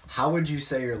 How would you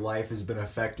say your life has been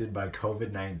affected by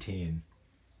COVID-19?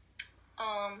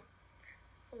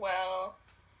 Well,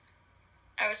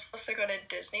 I was supposed to go to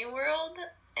Disney World,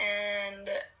 and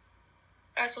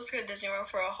I was supposed to go to Disney World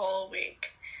for a whole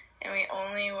week, and we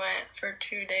only went for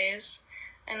 2 days,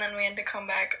 and then we had to come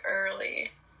back early,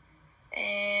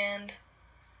 and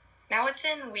now it's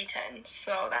in Wheaton,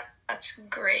 so that's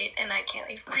great, and I can't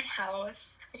leave my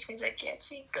house, which means I can't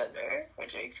see Goodhart,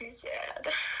 which makes me sad.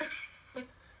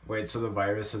 Wait, so the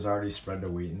virus has already spread to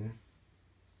Wheaton?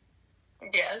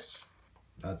 Yes.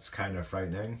 That's kind of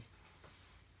frightening.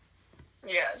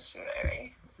 Yes,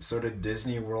 very. So did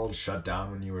Disney World shut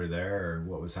down when you were there, or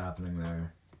what was happening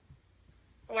there?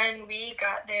 When we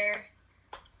got there,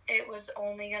 it was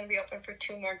only going to be open for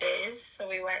 2 more days, so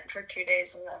we went for 2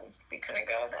 days and then we couldn't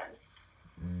go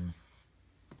then.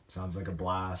 Sounds like a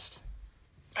blast.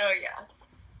 Oh, yeah.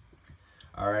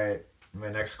 Alright, my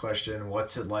next question,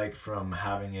 what's it like from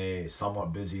having a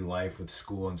somewhat busy life with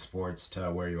school and sports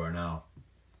to where you are now?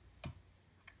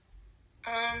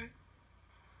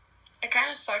 It kind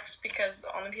of sucks because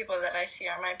the only people that I see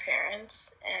are my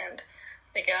parents, and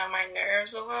they get on my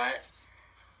nerves a lot,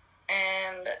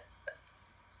 and,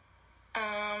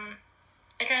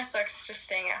 it kind of sucks just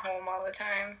staying at home all the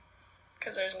time,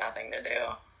 because there's nothing to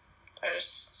do. I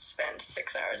just spend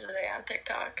 6 hours a day on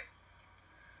TikTok.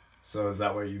 So is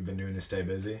that what you've been doing to stay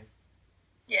busy?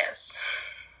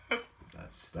 Yes.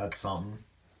 That's something.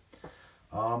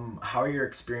 How are your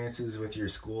experiences with your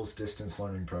school's distance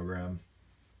learning program?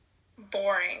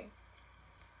 Boring.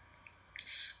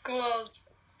 School's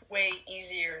way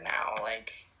easier now. Like,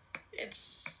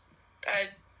 it's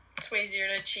way easier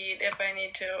to cheat if I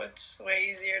need to. It's way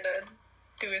easier to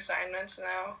do assignments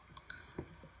now.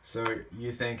 So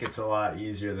you think it's a lot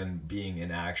easier than being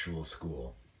in actual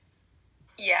school?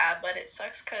 Yeah, but it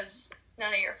sucks because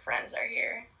none of your friends are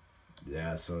here.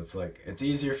 Yeah, so it's like, it's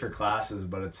easier for classes,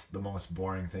 but it's the most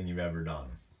boring thing you've ever done.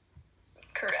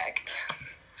 Correct.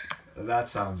 That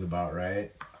sounds about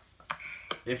right.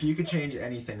 If you could change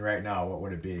anything right now, what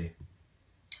would it be?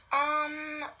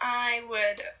 I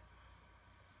would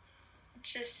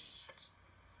just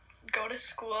go to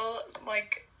school,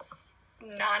 like,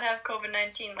 not have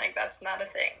COVID-19, like, that's not a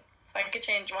thing. If I could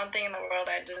change one thing in the world,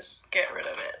 I'd just get rid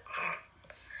of it.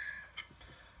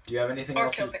 Do you have anything or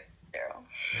else? Kill Zero.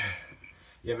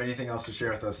 You have anything else to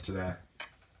share with us today?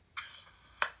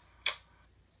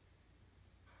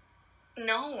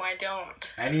 No, I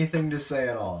don't. Anything to say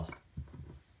at all?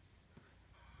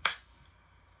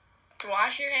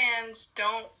 Wash your hands,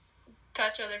 don't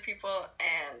touch other people,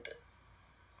 and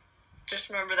just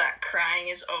remember that crying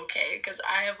is okay, because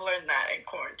I have learned that in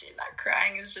quarantine, that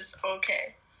crying is just okay.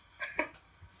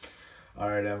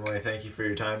 Alright, Emily, thank you for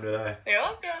your time today. You're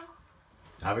welcome.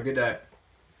 Have a good day.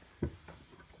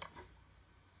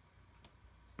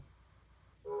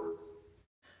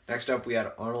 Next up, we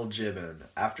had Arnold Interview.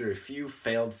 After a few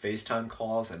failed FaceTime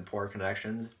calls and poor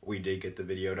connections, we did get the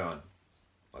video done.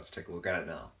 Let's take a look at it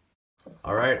now.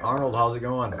 Alright, Arnold, how's it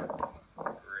going?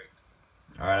 Great.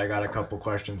 Alright, I got a couple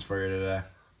questions for you today.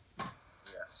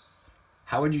 Yes.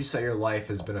 How would you say your life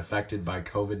has been affected by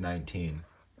COVID-19?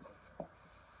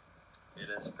 It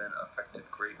has been affected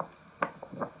greatly.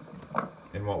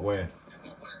 In what way?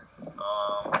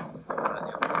 I'm not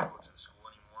able to go to school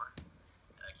anymore,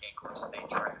 and I can't go to state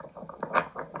track.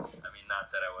 I mean, not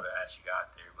that I would have actually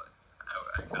got there, but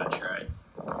I could have tried.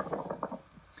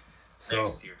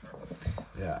 Next year.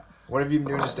 Yeah. What have you been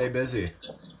doing to stay busy?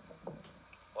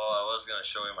 Well, I was going to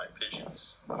show you my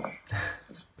pigeons.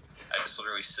 I just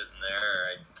literally sitting there, or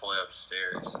I play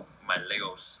upstairs. My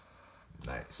Legos.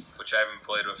 Nice. Which I haven't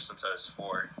played with since I was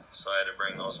 4, so I had to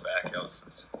bring those back out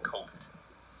since COVID.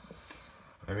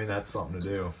 I mean, that's something to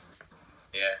do.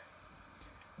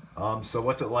 Yeah. So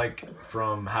what's it like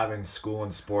from having school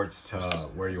and sports to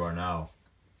where you are now?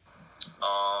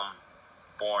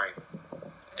 Boring.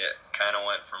 It kind of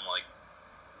went from, like,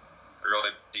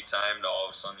 really busy time to all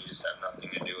of a sudden you just have nothing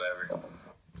to do ever.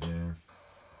 Yeah.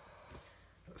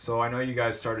 So I know you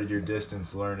guys started your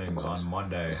distance learning on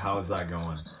Monday. How is that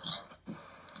going?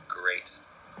 Great.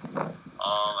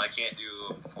 I can't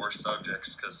do 4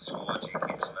 subjects because Schoology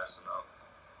keeps messing up.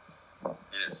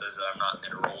 And it says that I'm not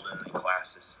enrolled in any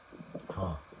classes.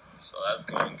 Huh. So that's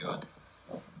going good.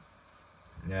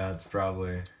 Yeah, it's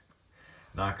probably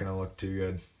not gonna look too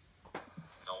good.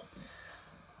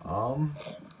 No.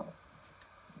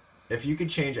 If you could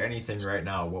change anything right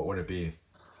now, what would it be?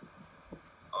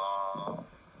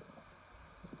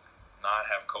 Not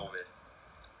have COVID.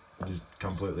 Just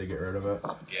completely get rid of it?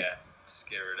 Yeah, just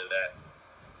get rid of that.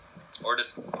 Or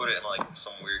just put it in like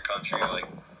some weird country, like,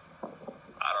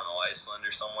 I don't know, Iceland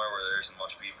or somewhere where there isn't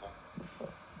much people.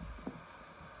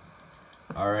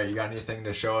 Alright, you got anything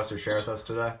to show us or share with us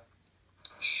today?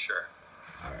 Sure.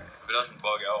 Alright. If it doesn't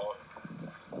bug out.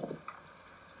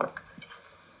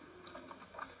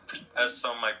 That's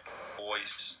some of my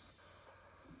voice.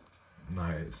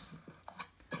 Nice.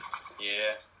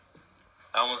 Yeah.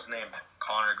 I was named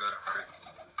Connor Goodhart.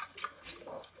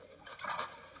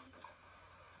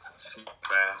 Super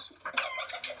fast.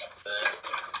 Then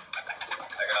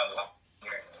I got a lot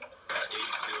here. Got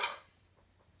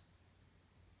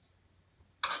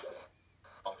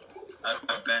 82.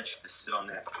 My bench is sit on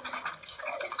that.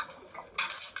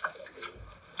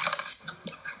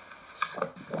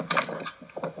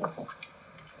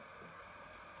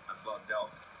 I bugged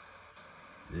out.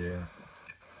 Yeah.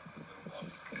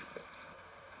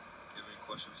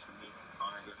 Questions for me,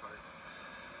 Connor Goodhart?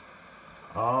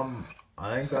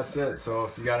 I think that's it. So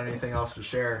if you got anything else to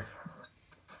share.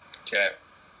 Okay.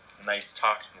 Nice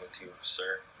talking with you,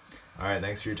 sir. Alright,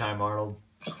 thanks for your time, Arnold.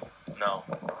 No,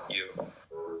 you.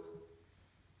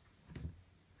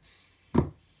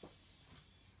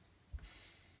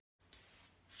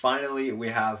 Finally, we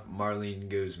have Marlen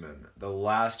Guzman, the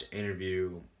last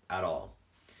interview at all.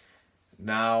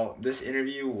 Now, this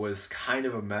interview was kind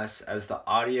of a mess as the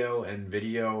audio and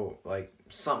video, like,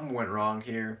 something went wrong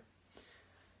here.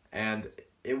 And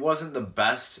it wasn't the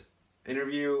best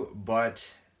interview, but,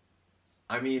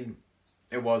 I mean,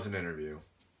 it was an interview.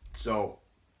 So,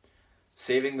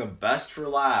 saving the best for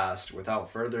last,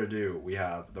 without further ado, we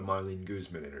have the Marlen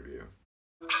Guzman interview.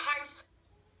 Hi,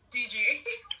 DG.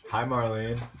 Hi,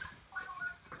 Marlen.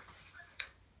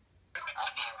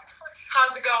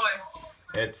 How's it going?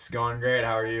 It's going great.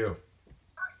 How are you?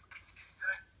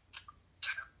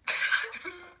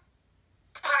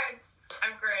 Hi,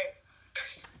 I'm great.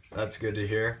 That's good to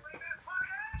hear.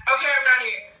 Okay, I'm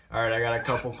ready. Alright, I got a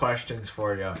couple questions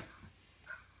for you.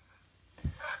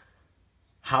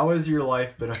 How has your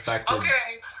life been affected?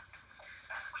 Okay.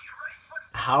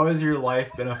 How has your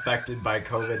life been affected by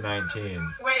COVID-19?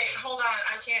 Wait, hold on.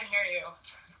 I can't hear you.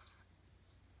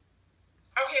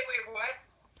 Okay, wait, what?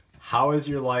 How has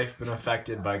your life been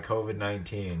affected by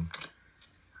COVID-19?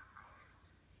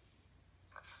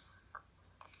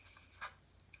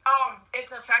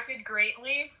 It's affected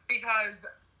greatly because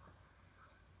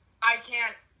I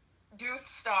can't do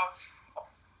stuff.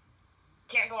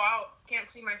 Can't go out. Can't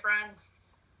see my friends.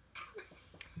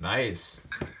 Nice.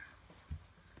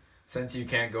 Since you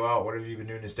can't go out, what have you been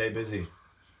doing to stay busy?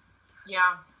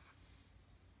 Yeah.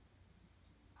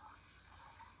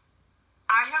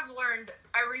 I have learned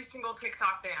every single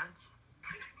TikTok dance.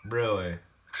 Really?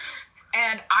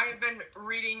 And I have been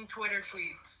reading Twitter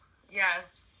tweets.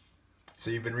 Yes. So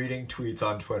you've been reading tweets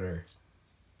on Twitter?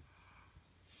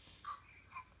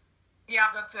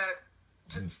 Yeah, that's it.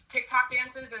 Just TikTok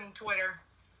dances and Twitter.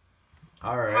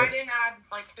 Alright. I didn't add,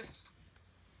 just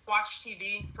watch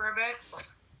TV for a bit.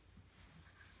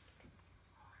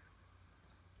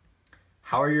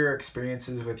 How are your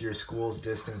experiences with your school's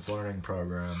distance learning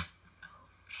program?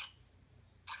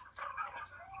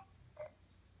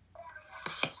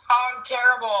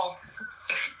 Terrible.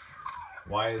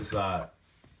 Why is that?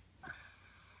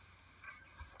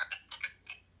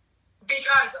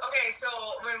 Because, okay, so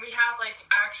when we have,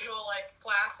 actual,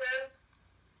 classes,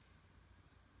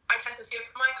 I tend to skip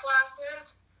my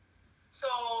classes. So,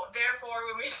 therefore,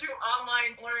 when we do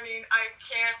online learning, I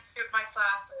can't skip my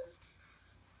classes.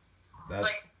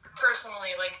 That's, personally,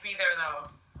 be there, though.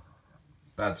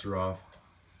 That's rough.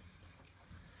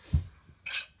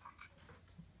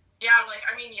 Yeah,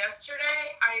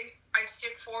 yesterday, I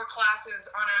skipped 4 classes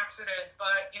on accident,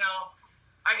 but,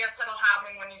 I guess that'll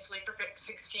happen when you sleep for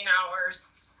 16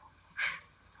 hours.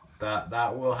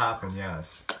 That will happen,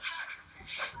 yes.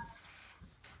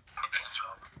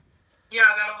 Yeah,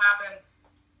 that'll happen.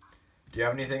 Do you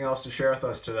have anything else to share with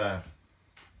us today?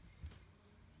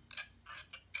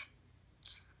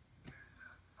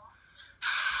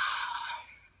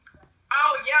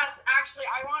 Oh, yes, actually,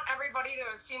 I want everybody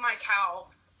to see my cow.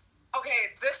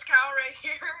 Okay, this cow right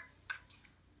here,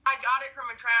 I got it from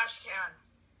a trash can.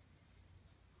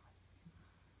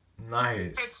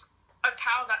 Nice. It's a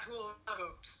cow that hula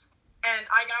hoops. And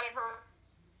I got it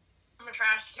from a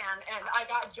trash can, and I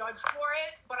got judged for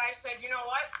it, but I said, you know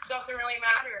what? Doesn't really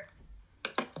matter.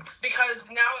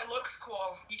 Because now it looks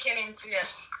cool. You can't even see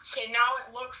it. Okay, now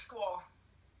it looks cool.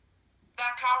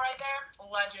 That cow right there,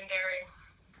 legendary.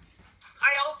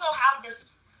 I also have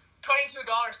this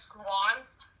 $22 swan.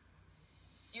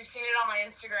 You've seen it on my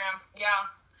Instagram. Yeah,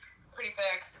 pretty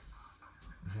thick.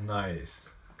 Nice.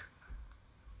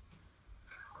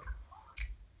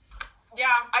 Yeah,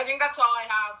 I think that's all I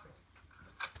have.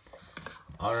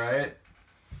 All right.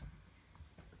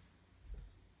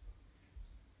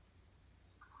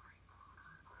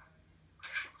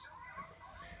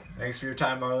 Thanks for your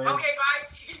time, Marlen. Okay, bye,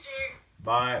 TJ.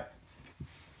 Bye.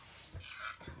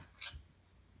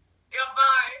 Yeah,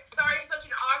 bye. Sorry for such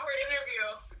an awkward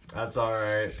interview. That's all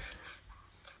right.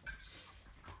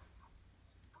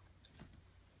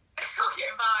 Okay,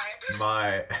 bye.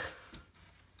 Bye.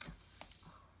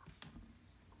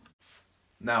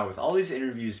 Now, with all these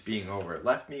interviews being over, it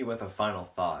left me with a final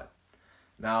thought.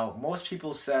 Now, most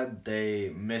people said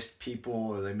they missed people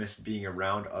or they missed being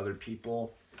around other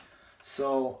people.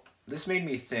 So, this made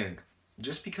me think,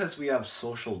 just because we have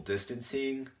social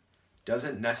distancing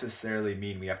doesn't necessarily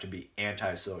mean we have to be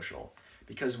antisocial.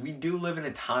 Because we do live in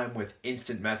a time with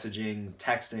instant messaging,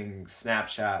 texting,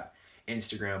 Snapchat,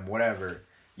 Instagram, whatever.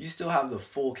 You still have the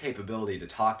full capability to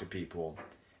talk to people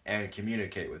and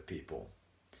communicate with people.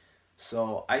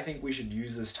 So I think we should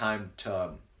use this time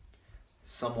to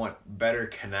somewhat better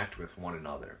connect with one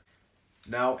another.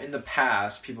 Now, in the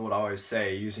past, people would always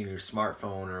say using your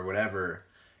smartphone or whatever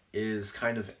is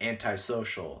kind of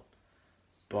antisocial.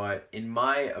 But in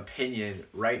my opinion,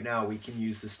 right now we can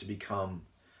use this to become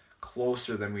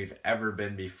closer than we've ever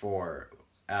been before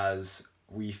as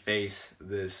we face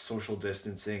this social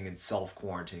distancing and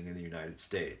self-quarantining in the United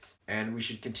States. And we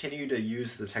should continue to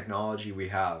use the technology we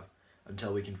have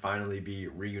until we can finally be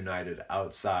reunited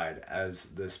outside as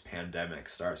this pandemic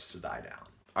starts to die down.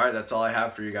 Alright, that's all I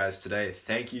have for you guys today.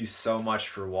 Thank you so much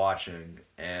for watching,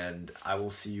 and I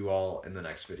will see you all in the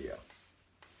next video.